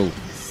expansion's called.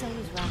 So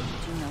is Rocket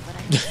Juno, but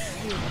I can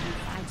tell you every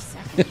 5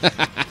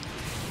 seconds.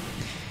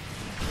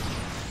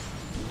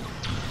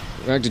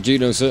 Ragnar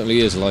Juno certainly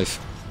is life.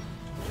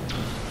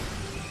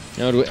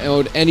 How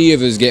would any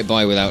of us get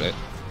by without it?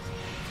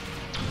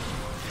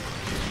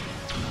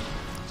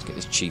 Let's get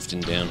this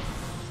chieftain down.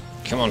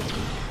 Come on.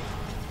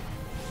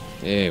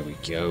 There we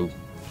go.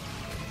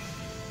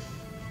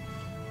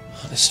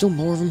 There's still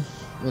more of them?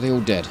 Or are they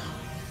all dead?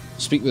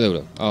 Speak with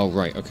Odo. Oh,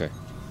 right, okay.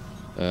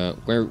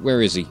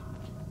 Where is he?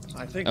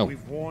 I think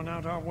we've worn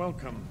out our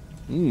welcome.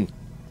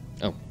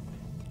 Oh,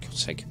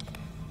 God's sake.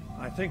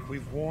 I think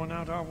we've worn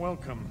out our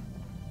welcome.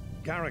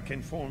 Garrick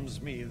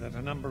informs me that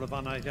a number of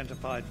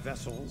unidentified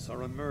vessels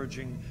are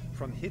emerging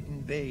from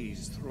hidden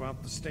bays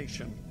throughout the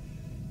station.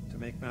 To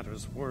make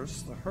matters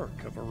worse, the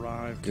Hur'q have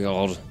arrived.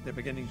 God. They're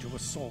beginning to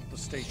assault the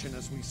station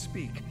as we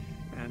speak,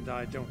 and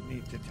I don't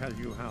need to tell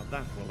you how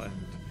that will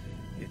end.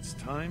 It's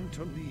time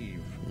to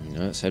leave.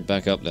 Let's head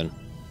back up then.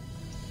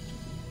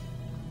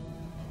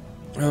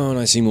 Oh, and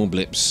I see more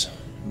blips.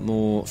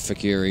 More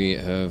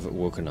Fek'Ihri have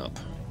woken up.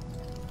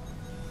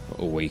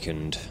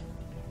 Awakened.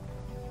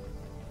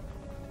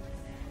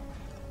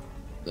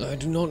 I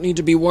do not need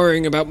to be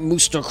worrying about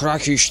Musta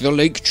Krakish, the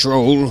lake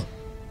troll.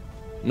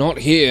 Not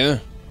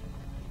here.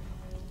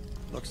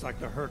 Looks like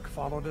the Hur'q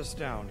followed us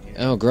down here.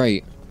 Oh,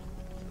 great.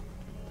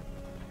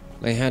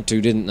 They had to,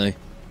 didn't they?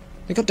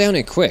 They got down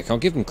here quick. I'll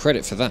give them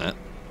credit for that.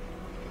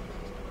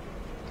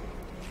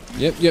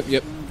 Yep.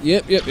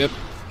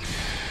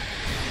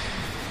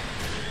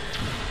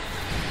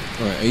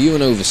 Alright, are you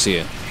an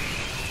overseer?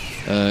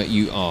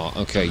 You are.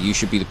 Okay, you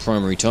should be the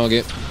primary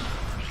target.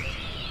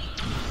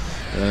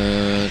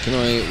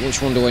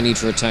 Which one do I need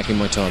for attacking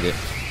my target?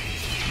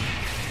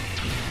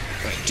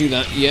 Right, do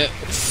that, yeah.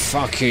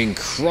 Fucking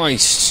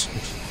Christ.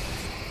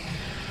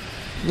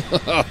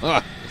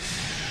 Right,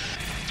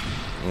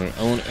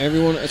 I want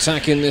everyone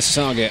attacking this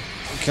target.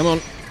 Come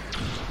on.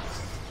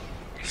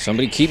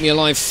 Somebody keep me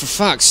alive, for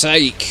fuck's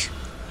sake.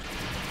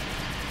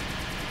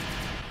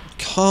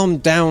 Calm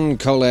down,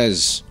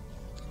 Coles.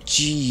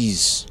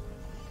 Jeez.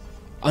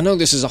 I know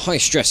this is a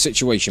high-stress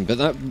situation, but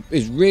that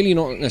is really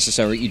not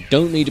necessary. You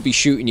don't need to be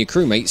shooting your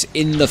crewmates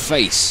in the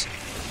face.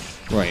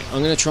 Right,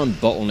 I'm going to try and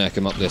bottleneck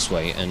them up this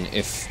way, and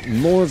if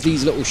more of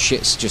these little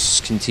shits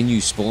just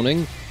continue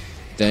spawning,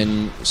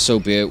 then so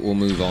be it, we'll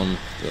move on.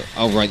 But,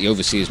 oh, right, the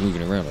Overseer's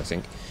moving around, I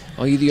think.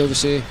 Are you the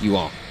Overseer? You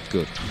are.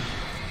 Good.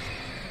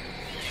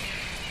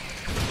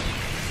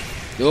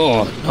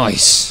 Oh,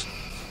 nice.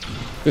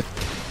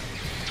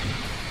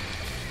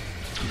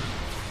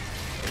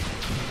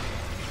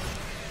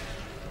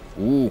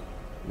 Ooh,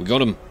 we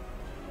got him.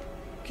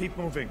 Keep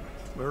moving.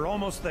 We're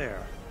almost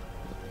there.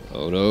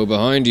 Odo,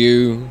 behind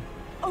you.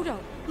 Odo,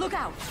 look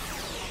out!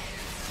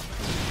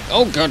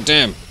 Oh,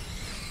 goddamn.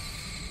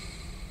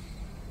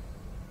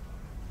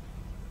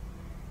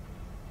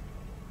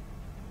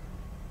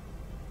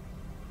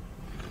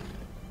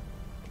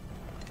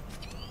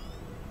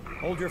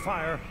 Hold your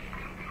fire.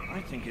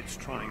 I think it's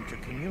trying to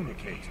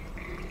communicate.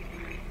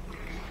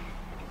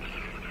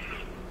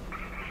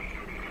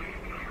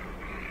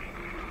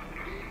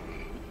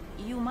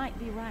 You might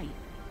be right.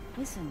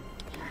 Listen.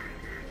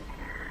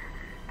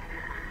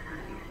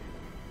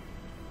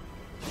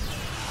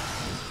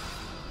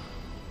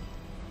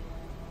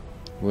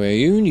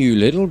 Wayoon, you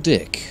little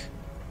dick.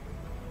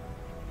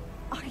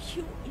 Are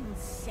you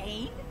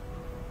insane?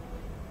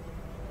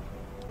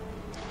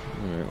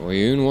 Alright,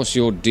 Wayoon, what's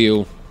your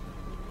deal?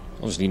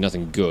 Obviously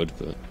nothing good,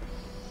 but...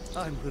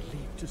 I'm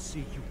relieved to see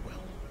you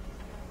well.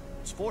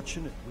 It's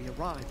fortunate we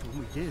arrived when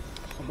we did.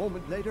 A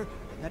moment later,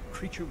 and that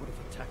creature would have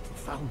attacked the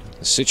Founder.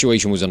 The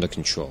situation was under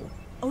control.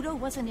 Odo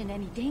wasn't in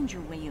any danger,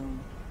 Wayoon.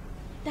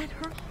 That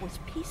Hur'q was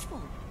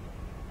peaceful.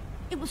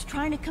 It was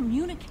trying to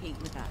communicate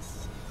with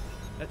us.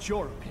 That's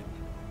your opinion.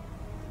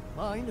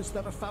 Mine is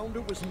that a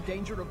Founder was in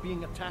danger of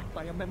being attacked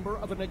by a member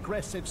of an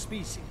aggressive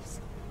species.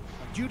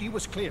 My duty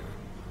was clear,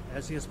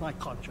 as is my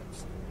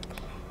conscience.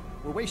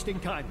 We're wasting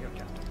time here,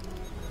 Captain.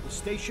 The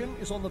station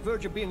is on the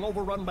verge of being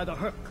overrun by the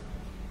Hur'q.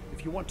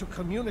 If you want to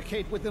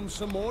communicate with them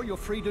some more, you're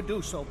free to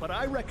do so, but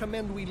I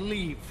recommend we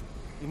leave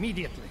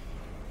immediately.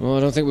 Well, I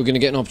don't think we're going to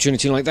get an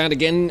opportunity like that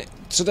again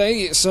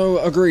today, so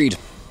agreed.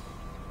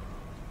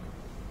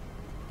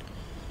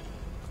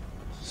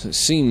 So it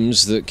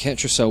seems that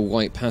Ketracel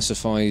White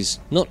pacifies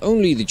not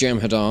only the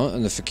Jem'Hadar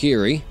and the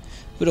Fek'Ihri,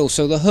 but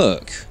also the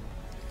Hur'q.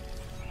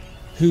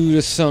 Who'd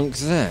have thunk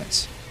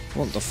that?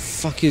 What the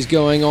fuck is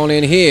going on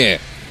in here?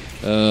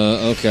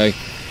 Okay.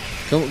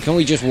 Can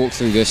we just walk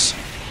through this?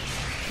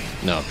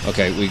 No.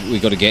 Okay, we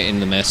got to get in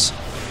the mess.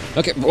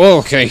 Okay. Oh,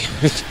 okay.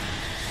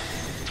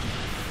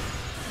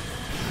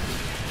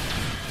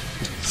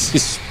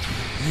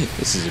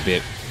 This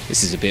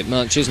is a bit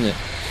much, isn't it?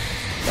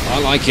 But I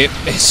like it.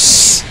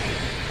 It's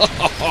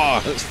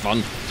that's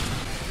fun.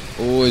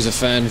 Always a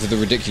fan for the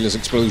ridiculous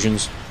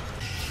explosions.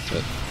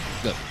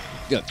 Look.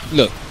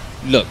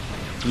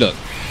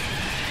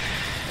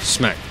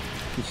 Smack.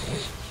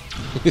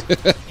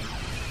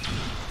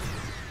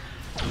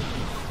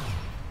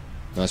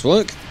 Nice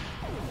work.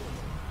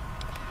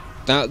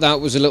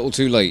 That was a little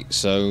too late,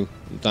 so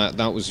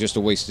that was just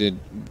a waste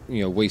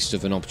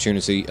of an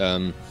opportunity.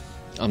 I'm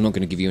not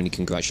going to give you any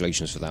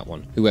congratulations for that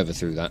one, whoever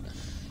threw that.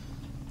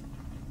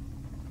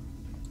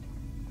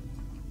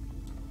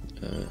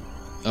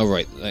 Oh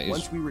right, that is...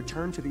 Once we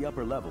return to the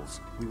upper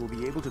levels, we will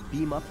be able to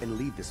beam up and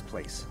leave this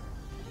place.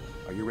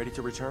 Are you ready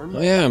to return?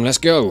 I am, let's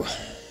go.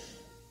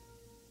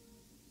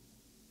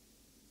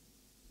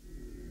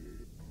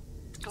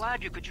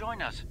 Glad you could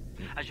join us.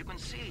 As you can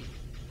see,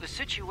 The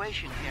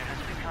situation here has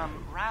become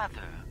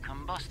rather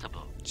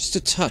combustible. Just a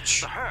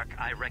touch. The Hur'q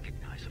I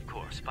recognize, of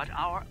course, but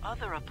our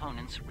other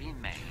opponents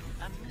remain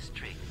a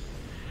mystery.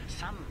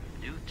 Some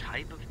new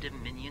type of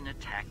Dominion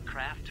attack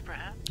craft,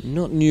 perhaps?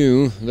 Not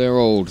new, they're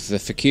old. They're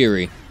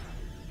Fek'Ihri.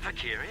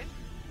 Fek'Ihri?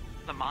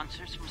 The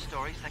monsters from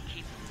stories that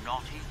keep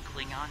naughty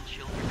Klingon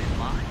children in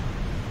line?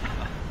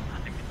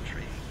 I'm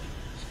intrigued.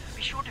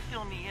 Be sure to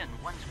fill me in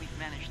once we've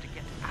managed to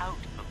get out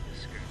of the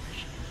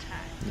skirmish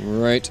intact.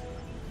 Right.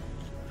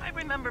 I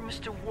remember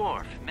Mr.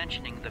 Worf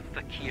mentioning the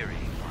Fek'Ihri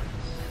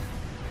once.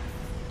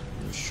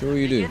 I'm sure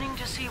you do. Beginning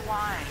to see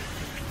why.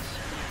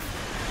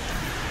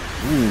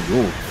 Ooh,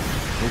 oh,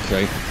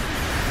 okay.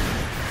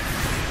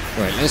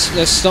 Right,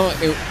 let's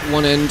start at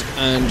one end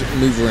and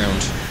move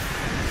around.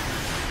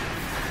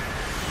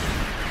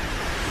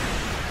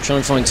 Try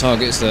and find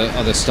targets that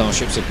other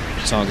starships are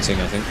targeting,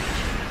 I think.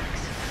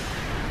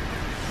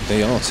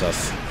 They are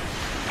tough.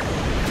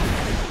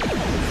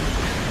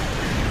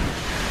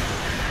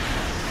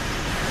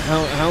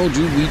 How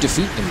do we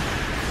defeat them?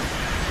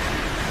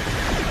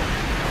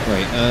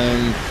 Right,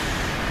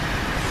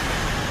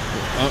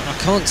 I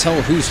can't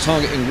tell who's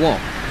targeting what.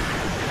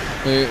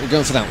 We're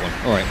going for that one.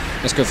 Alright,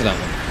 let's go for that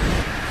one.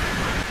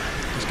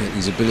 Let's get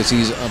these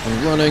abilities up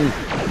and running.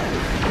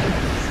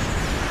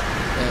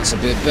 That's a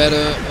bit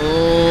better.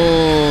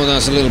 Oh,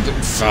 that's a little bit...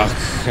 Fuck.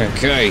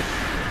 Okay.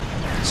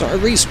 So I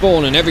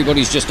respawn and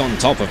everybody's just on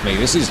top of me.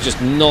 This is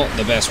just not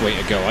the best way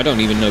to go. I don't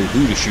even know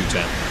who to shoot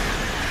at.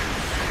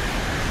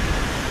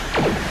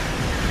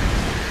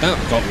 That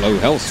got low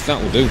health.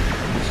 That will do.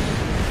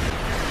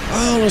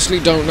 I honestly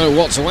don't know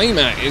what to aim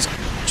at. It's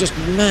just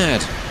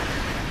mad.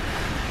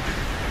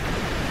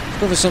 Let's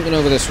go for something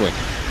over this way.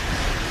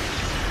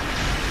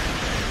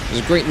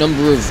 There's a great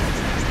number of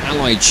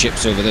allied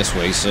ships over this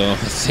way, so I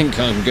think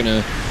I'm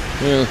gonna...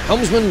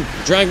 helmsman,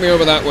 drag me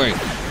over that way.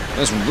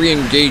 Let's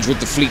re-engage with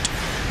the fleet.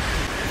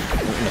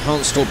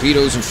 Enhanced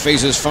torpedoes and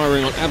phasers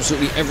firing on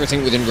absolutely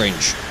everything within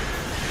range.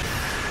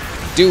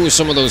 Deal with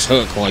some of those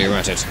Hur'q while you're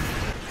at it.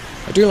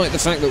 I do like the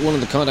fact that one of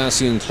the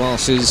Cardassian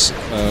classes,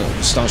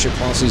 starship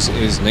classes,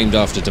 is named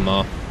after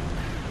Damar.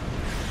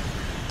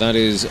 That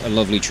is a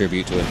lovely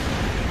tribute to him.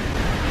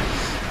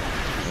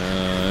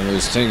 I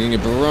was taking a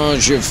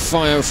barrage of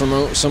fire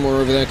from somewhere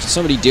over there. Can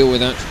somebody deal with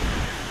that?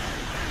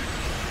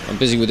 I'm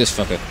busy with this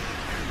fucker.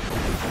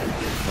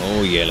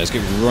 Oh yeah, let's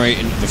get right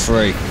into the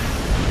fray.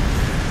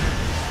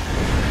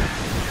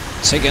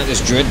 Take out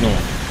this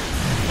dreadnought.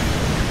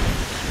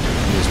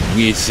 This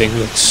weird thing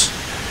looks...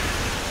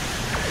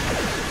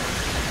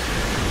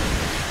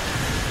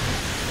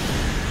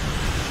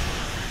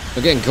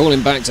 Again,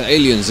 calling back to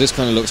Aliens, this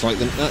kind of looks like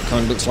that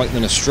kind of looks like the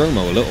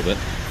Nostromo a little bit,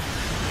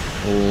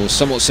 or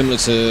somewhat similar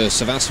to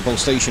Sevastopol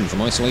Station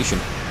from Isolation.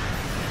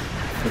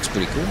 Looks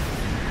pretty cool.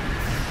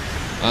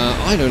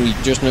 I'd only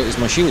just noticed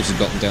my shields had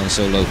gotten down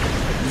so low.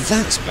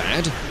 That's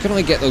bad. Can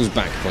I get those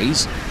back,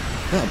 please?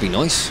 That would be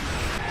nice.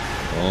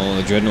 Oh,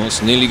 the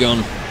dreadnought's nearly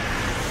gone.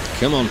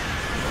 Come on,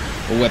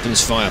 all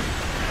weapons fire.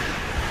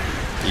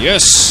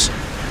 Yes.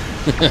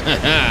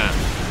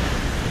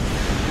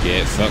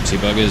 Get fucked, you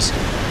buggers.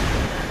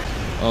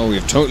 Oh,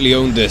 we've totally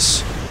owned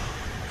this.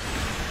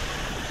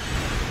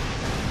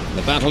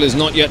 The battle is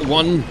not yet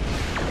won,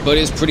 but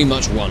it's pretty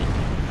much won.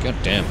 God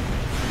damn.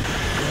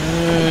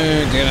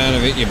 Get out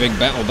of it, you big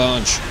battle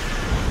barge.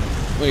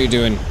 What are you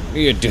doing?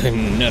 You're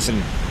doing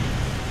nothing.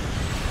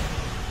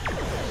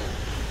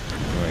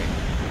 Right.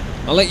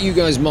 I'll let you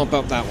guys mop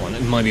up that one.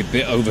 It might be a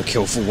bit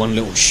overkill for one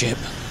little ship.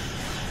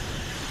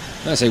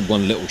 I say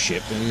one little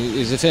ship.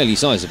 It's a fairly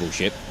sizable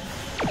ship.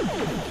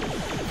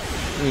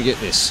 Let me get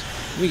this.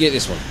 Let me get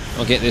this one.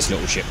 I'll get this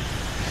little ship.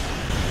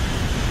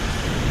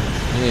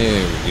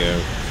 There we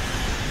go.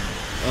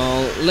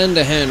 I'll lend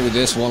a hand with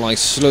this while I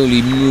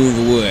slowly move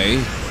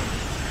away.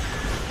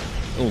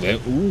 Oh, there.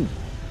 Ooh.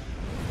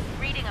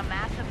 Reading a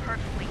massive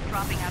Hur'q fleet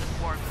dropping out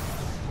of orbit.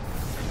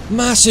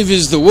 Massive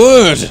is the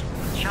word!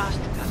 Just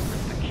as the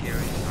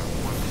Fek'Ihri are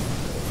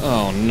working.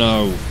 Oh,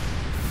 no.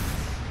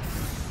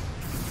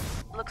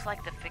 Looks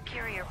like the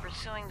Fek'Ihri are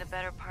pursuing the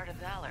better part of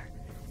valor.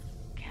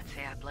 Can't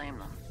say I blame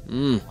them. A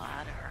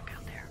lot of Hur'q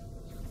out there.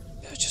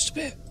 Yeah, just a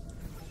bit.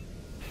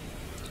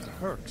 The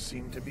Hur'q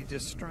seem to be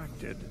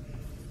distracted.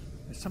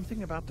 There's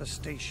something about the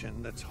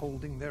station that's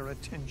holding their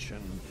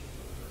attention.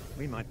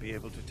 We might be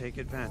able to take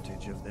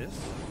advantage of this.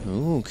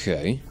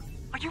 Okay.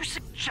 Are you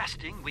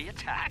suggesting we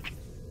attack?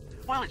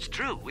 Well, it's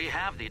true, we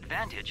have the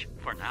advantage,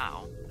 for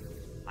now.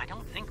 I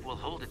don't think we'll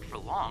hold it for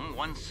long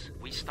once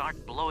we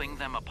start blowing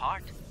them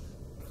apart.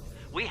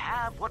 We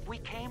have what we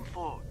came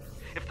for.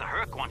 If the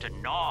Hur'q want to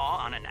gnaw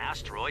on an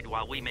asteroid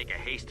while we make a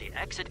hasty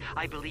exit,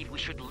 I believe we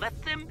should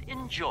let them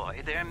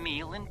enjoy their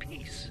meal in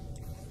peace.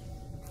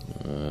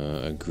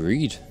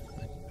 Agreed.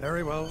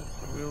 Very well.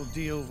 We'll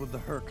deal with the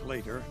Hur'q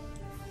later.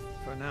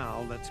 For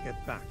now, let's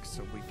get back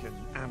so we can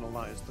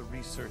analyze the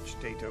research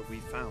data we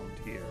found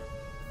here.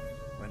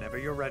 Whenever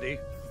you're ready.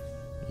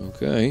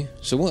 Okay.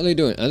 So what are they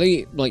doing? Are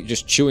they, like,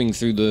 just chewing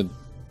through the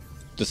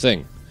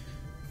thing?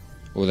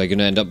 Or are they going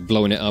to end up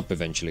blowing it up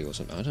eventually or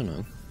something? I don't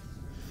know.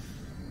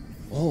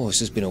 Oh, this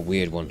has been a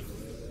weird one.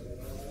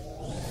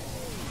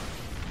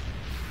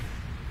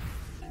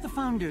 The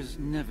Founders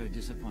never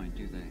disappoint,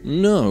 do they?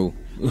 No.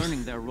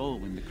 Learning their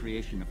role in the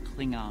creation of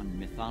Klingon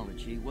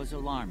mythology was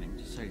alarming,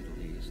 to say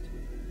the least.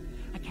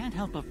 I can't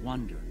help but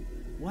wonder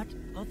what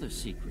other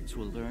secrets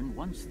we'll learn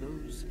once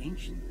those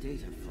ancient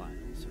data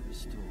files are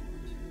restored.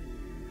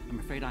 I'm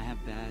afraid I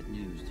have bad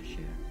news to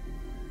share.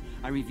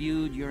 I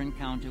reviewed your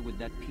encounter with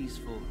that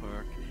peaceful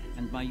Hur'q,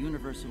 and my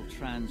universal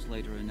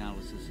translator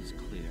analysis is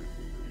clear.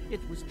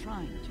 It was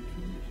trying to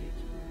communicate.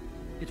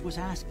 It was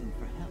asking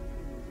for help.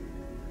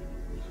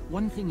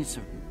 One thing is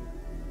certain.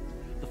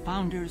 The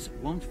Founders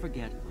won't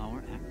forget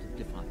our act of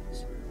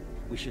defiance.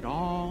 We should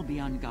all be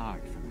on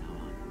guard from now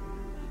on.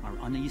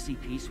 Our uneasy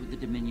peace with the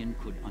Dominion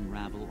could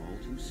unravel all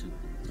too soon.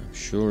 I'm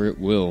sure it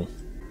will.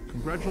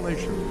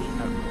 Congratulations,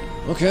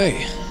 Admiral.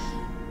 Okay.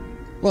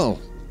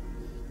 Well,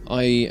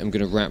 I am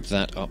going to wrap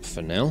that up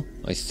for now,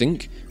 I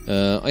think.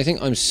 I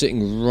think I'm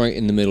sitting right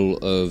in the middle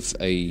of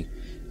a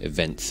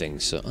event thing,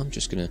 so I'm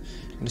just going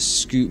to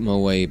scoot my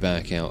way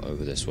back out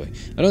over this way.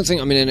 I don't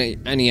think I'm in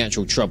any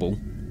actual trouble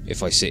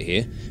if I sit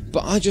here,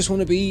 but I just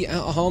want to be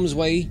out of harm's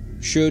way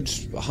should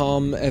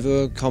harm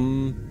ever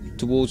come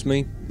towards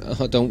me.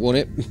 I don't want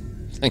it.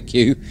 Thank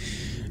you.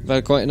 I've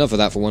had quite enough of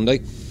that for one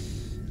day.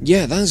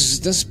 Yeah,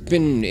 that's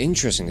been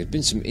interesting. There's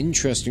been some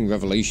interesting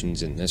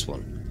revelations in this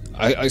one.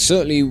 I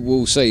certainly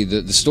will say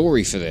that the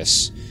story for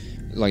this,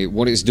 like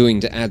what it's doing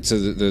to add to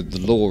the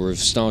lore of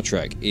Star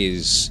Trek,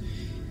 is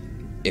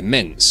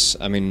immense.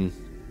 I mean,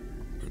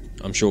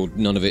 I'm sure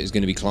none of it is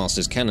going to be classed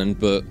as canon,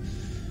 but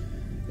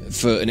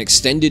for an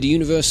extended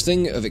universe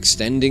thing of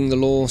extending the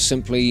lore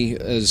simply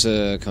as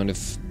a kind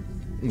of,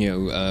 you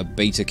know,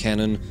 beta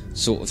canon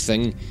sort of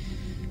thing,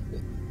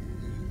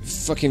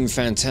 fucking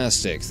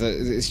fantastic.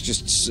 It's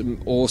just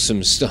some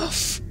awesome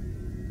stuff.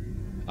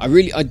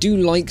 I do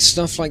like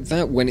stuff like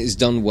that when it's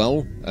done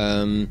well.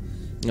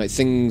 Like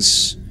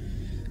things,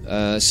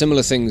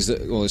 similar things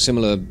that, or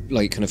similar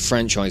like kind of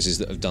franchises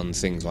that have done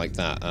things like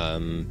that.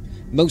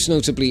 Most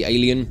notably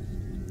Alien,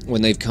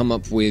 when they've come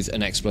up with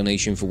an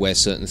explanation for where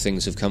certain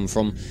things have come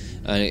from,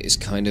 and it's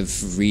kind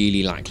of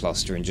really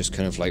lackluster and just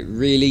kind of like,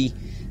 really,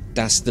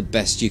 that's the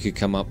best you could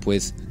come up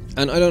with.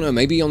 And I don't know,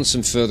 maybe on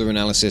some further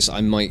analysis I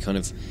might kind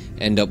of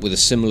end up with a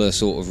similar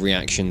sort of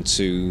reaction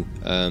to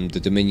the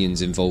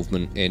Dominion's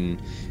involvement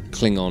in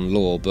Klingon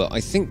lore, but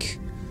I think,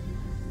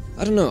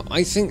 I don't know,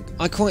 I think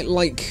I quite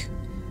like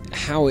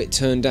how it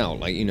turned out,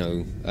 like, you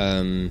know,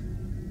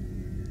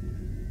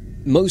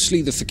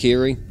 mostly the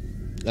Fek'Ihri,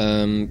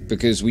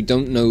 because we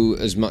don't know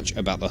as much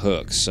about the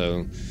Hur'q,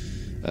 so,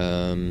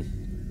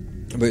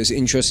 but it's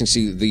interesting to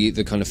see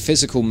the kind of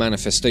physical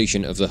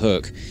manifestation of the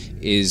Hur'q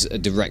is a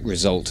direct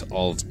result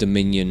of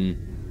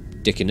Dominion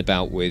dicking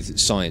about with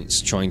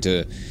science, trying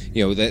to,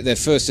 you know, their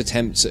first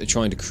attempts at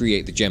trying to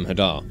create the Gem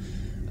Hadar,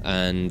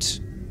 and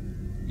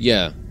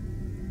yeah,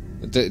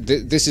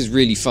 this is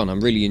really fun.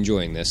 I'm really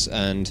enjoying this,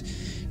 and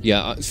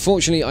yeah,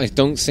 fortunately I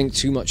don't think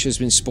too much has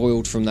been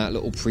spoiled from that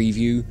little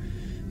preview.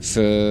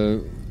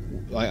 For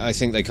I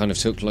think they kind of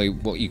took like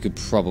what you could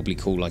probably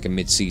call like a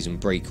mid-season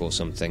break or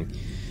something.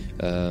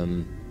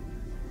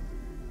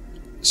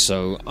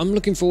 So I'm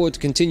looking forward to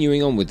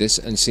continuing on with this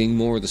and seeing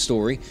more of the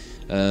story,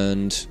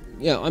 and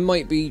yeah, I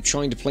might be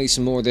trying to play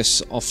some more of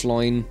this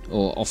offline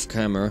or off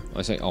camera.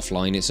 I say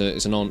offline, it's an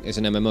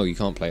MMO, you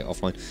can't play it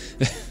offline.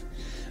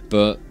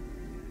 But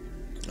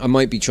I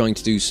might be trying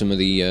to do some of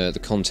the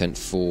content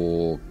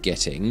for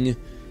getting,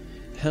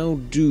 how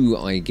do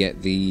I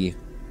get the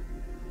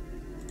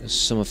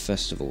Summer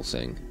Festival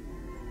thing?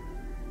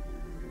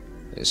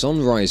 It's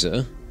on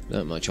Riser,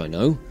 that much I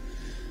know.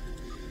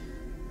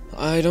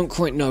 I don't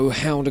quite know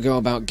how to go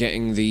about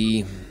getting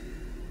the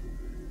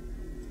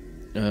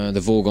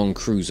Vorgon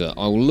Cruiser.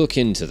 I'll look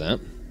into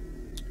that,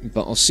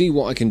 but I'll see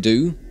what I can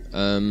do.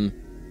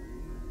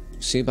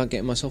 See about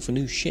getting myself a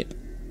new ship.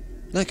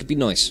 That could be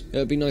nice. It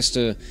would be nice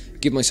to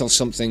give myself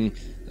something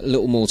a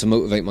little more to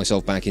motivate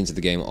myself back into the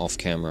game off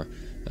camera.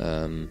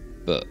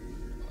 But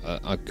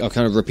I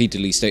kind of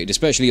repeatedly stated,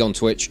 especially on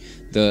Twitch,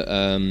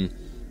 that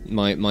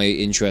my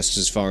interests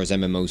as far as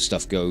MMO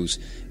stuff goes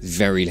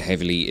very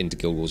heavily into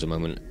Guild Wars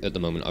at the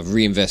moment. I've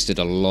reinvested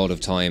a lot of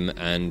time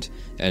and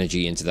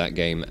energy into that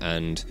game,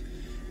 and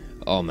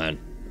oh man,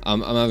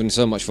 I'm having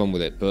so much fun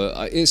with it.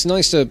 But it's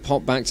nice to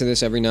pop back to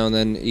this every now and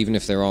then, even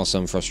if there are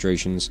some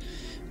frustrations.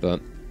 But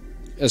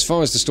as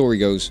far as the story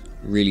goes,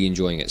 really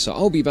enjoying it. So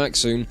I'll be back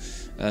soon,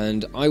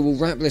 and I will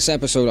wrap this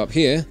episode up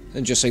here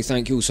and just say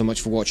thank you all so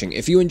much for watching.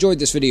 If you enjoyed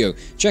this video,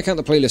 check out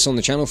the playlist on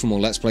the channel for more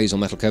Let's Plays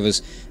on Metal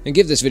Covers, and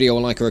give this video a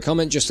like or a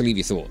comment just to leave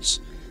your thoughts.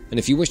 And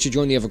if you wish to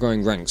join the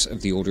ever-growing ranks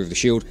of the Order of the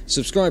Shield,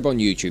 subscribe on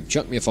YouTube,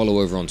 chuck me a follow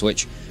over on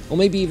Twitch, or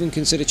maybe even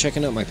consider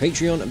checking out my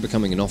Patreon and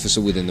becoming an officer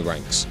within the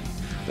ranks.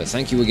 But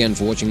thank you again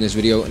for watching this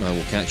video, and I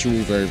will catch you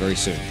all very, very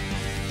soon.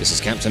 This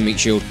is Captain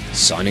Meatshield,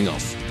 signing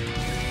off.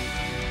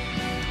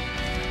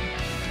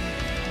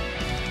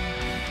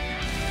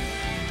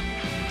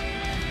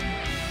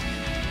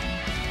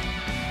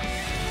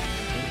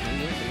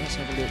 Let's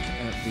have a look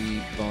at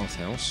the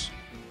bathhouse.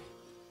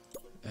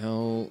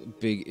 How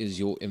big is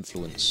your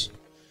influence?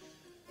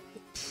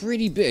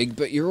 Pretty big,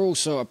 but you're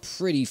also a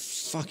pretty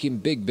fucking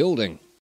big building.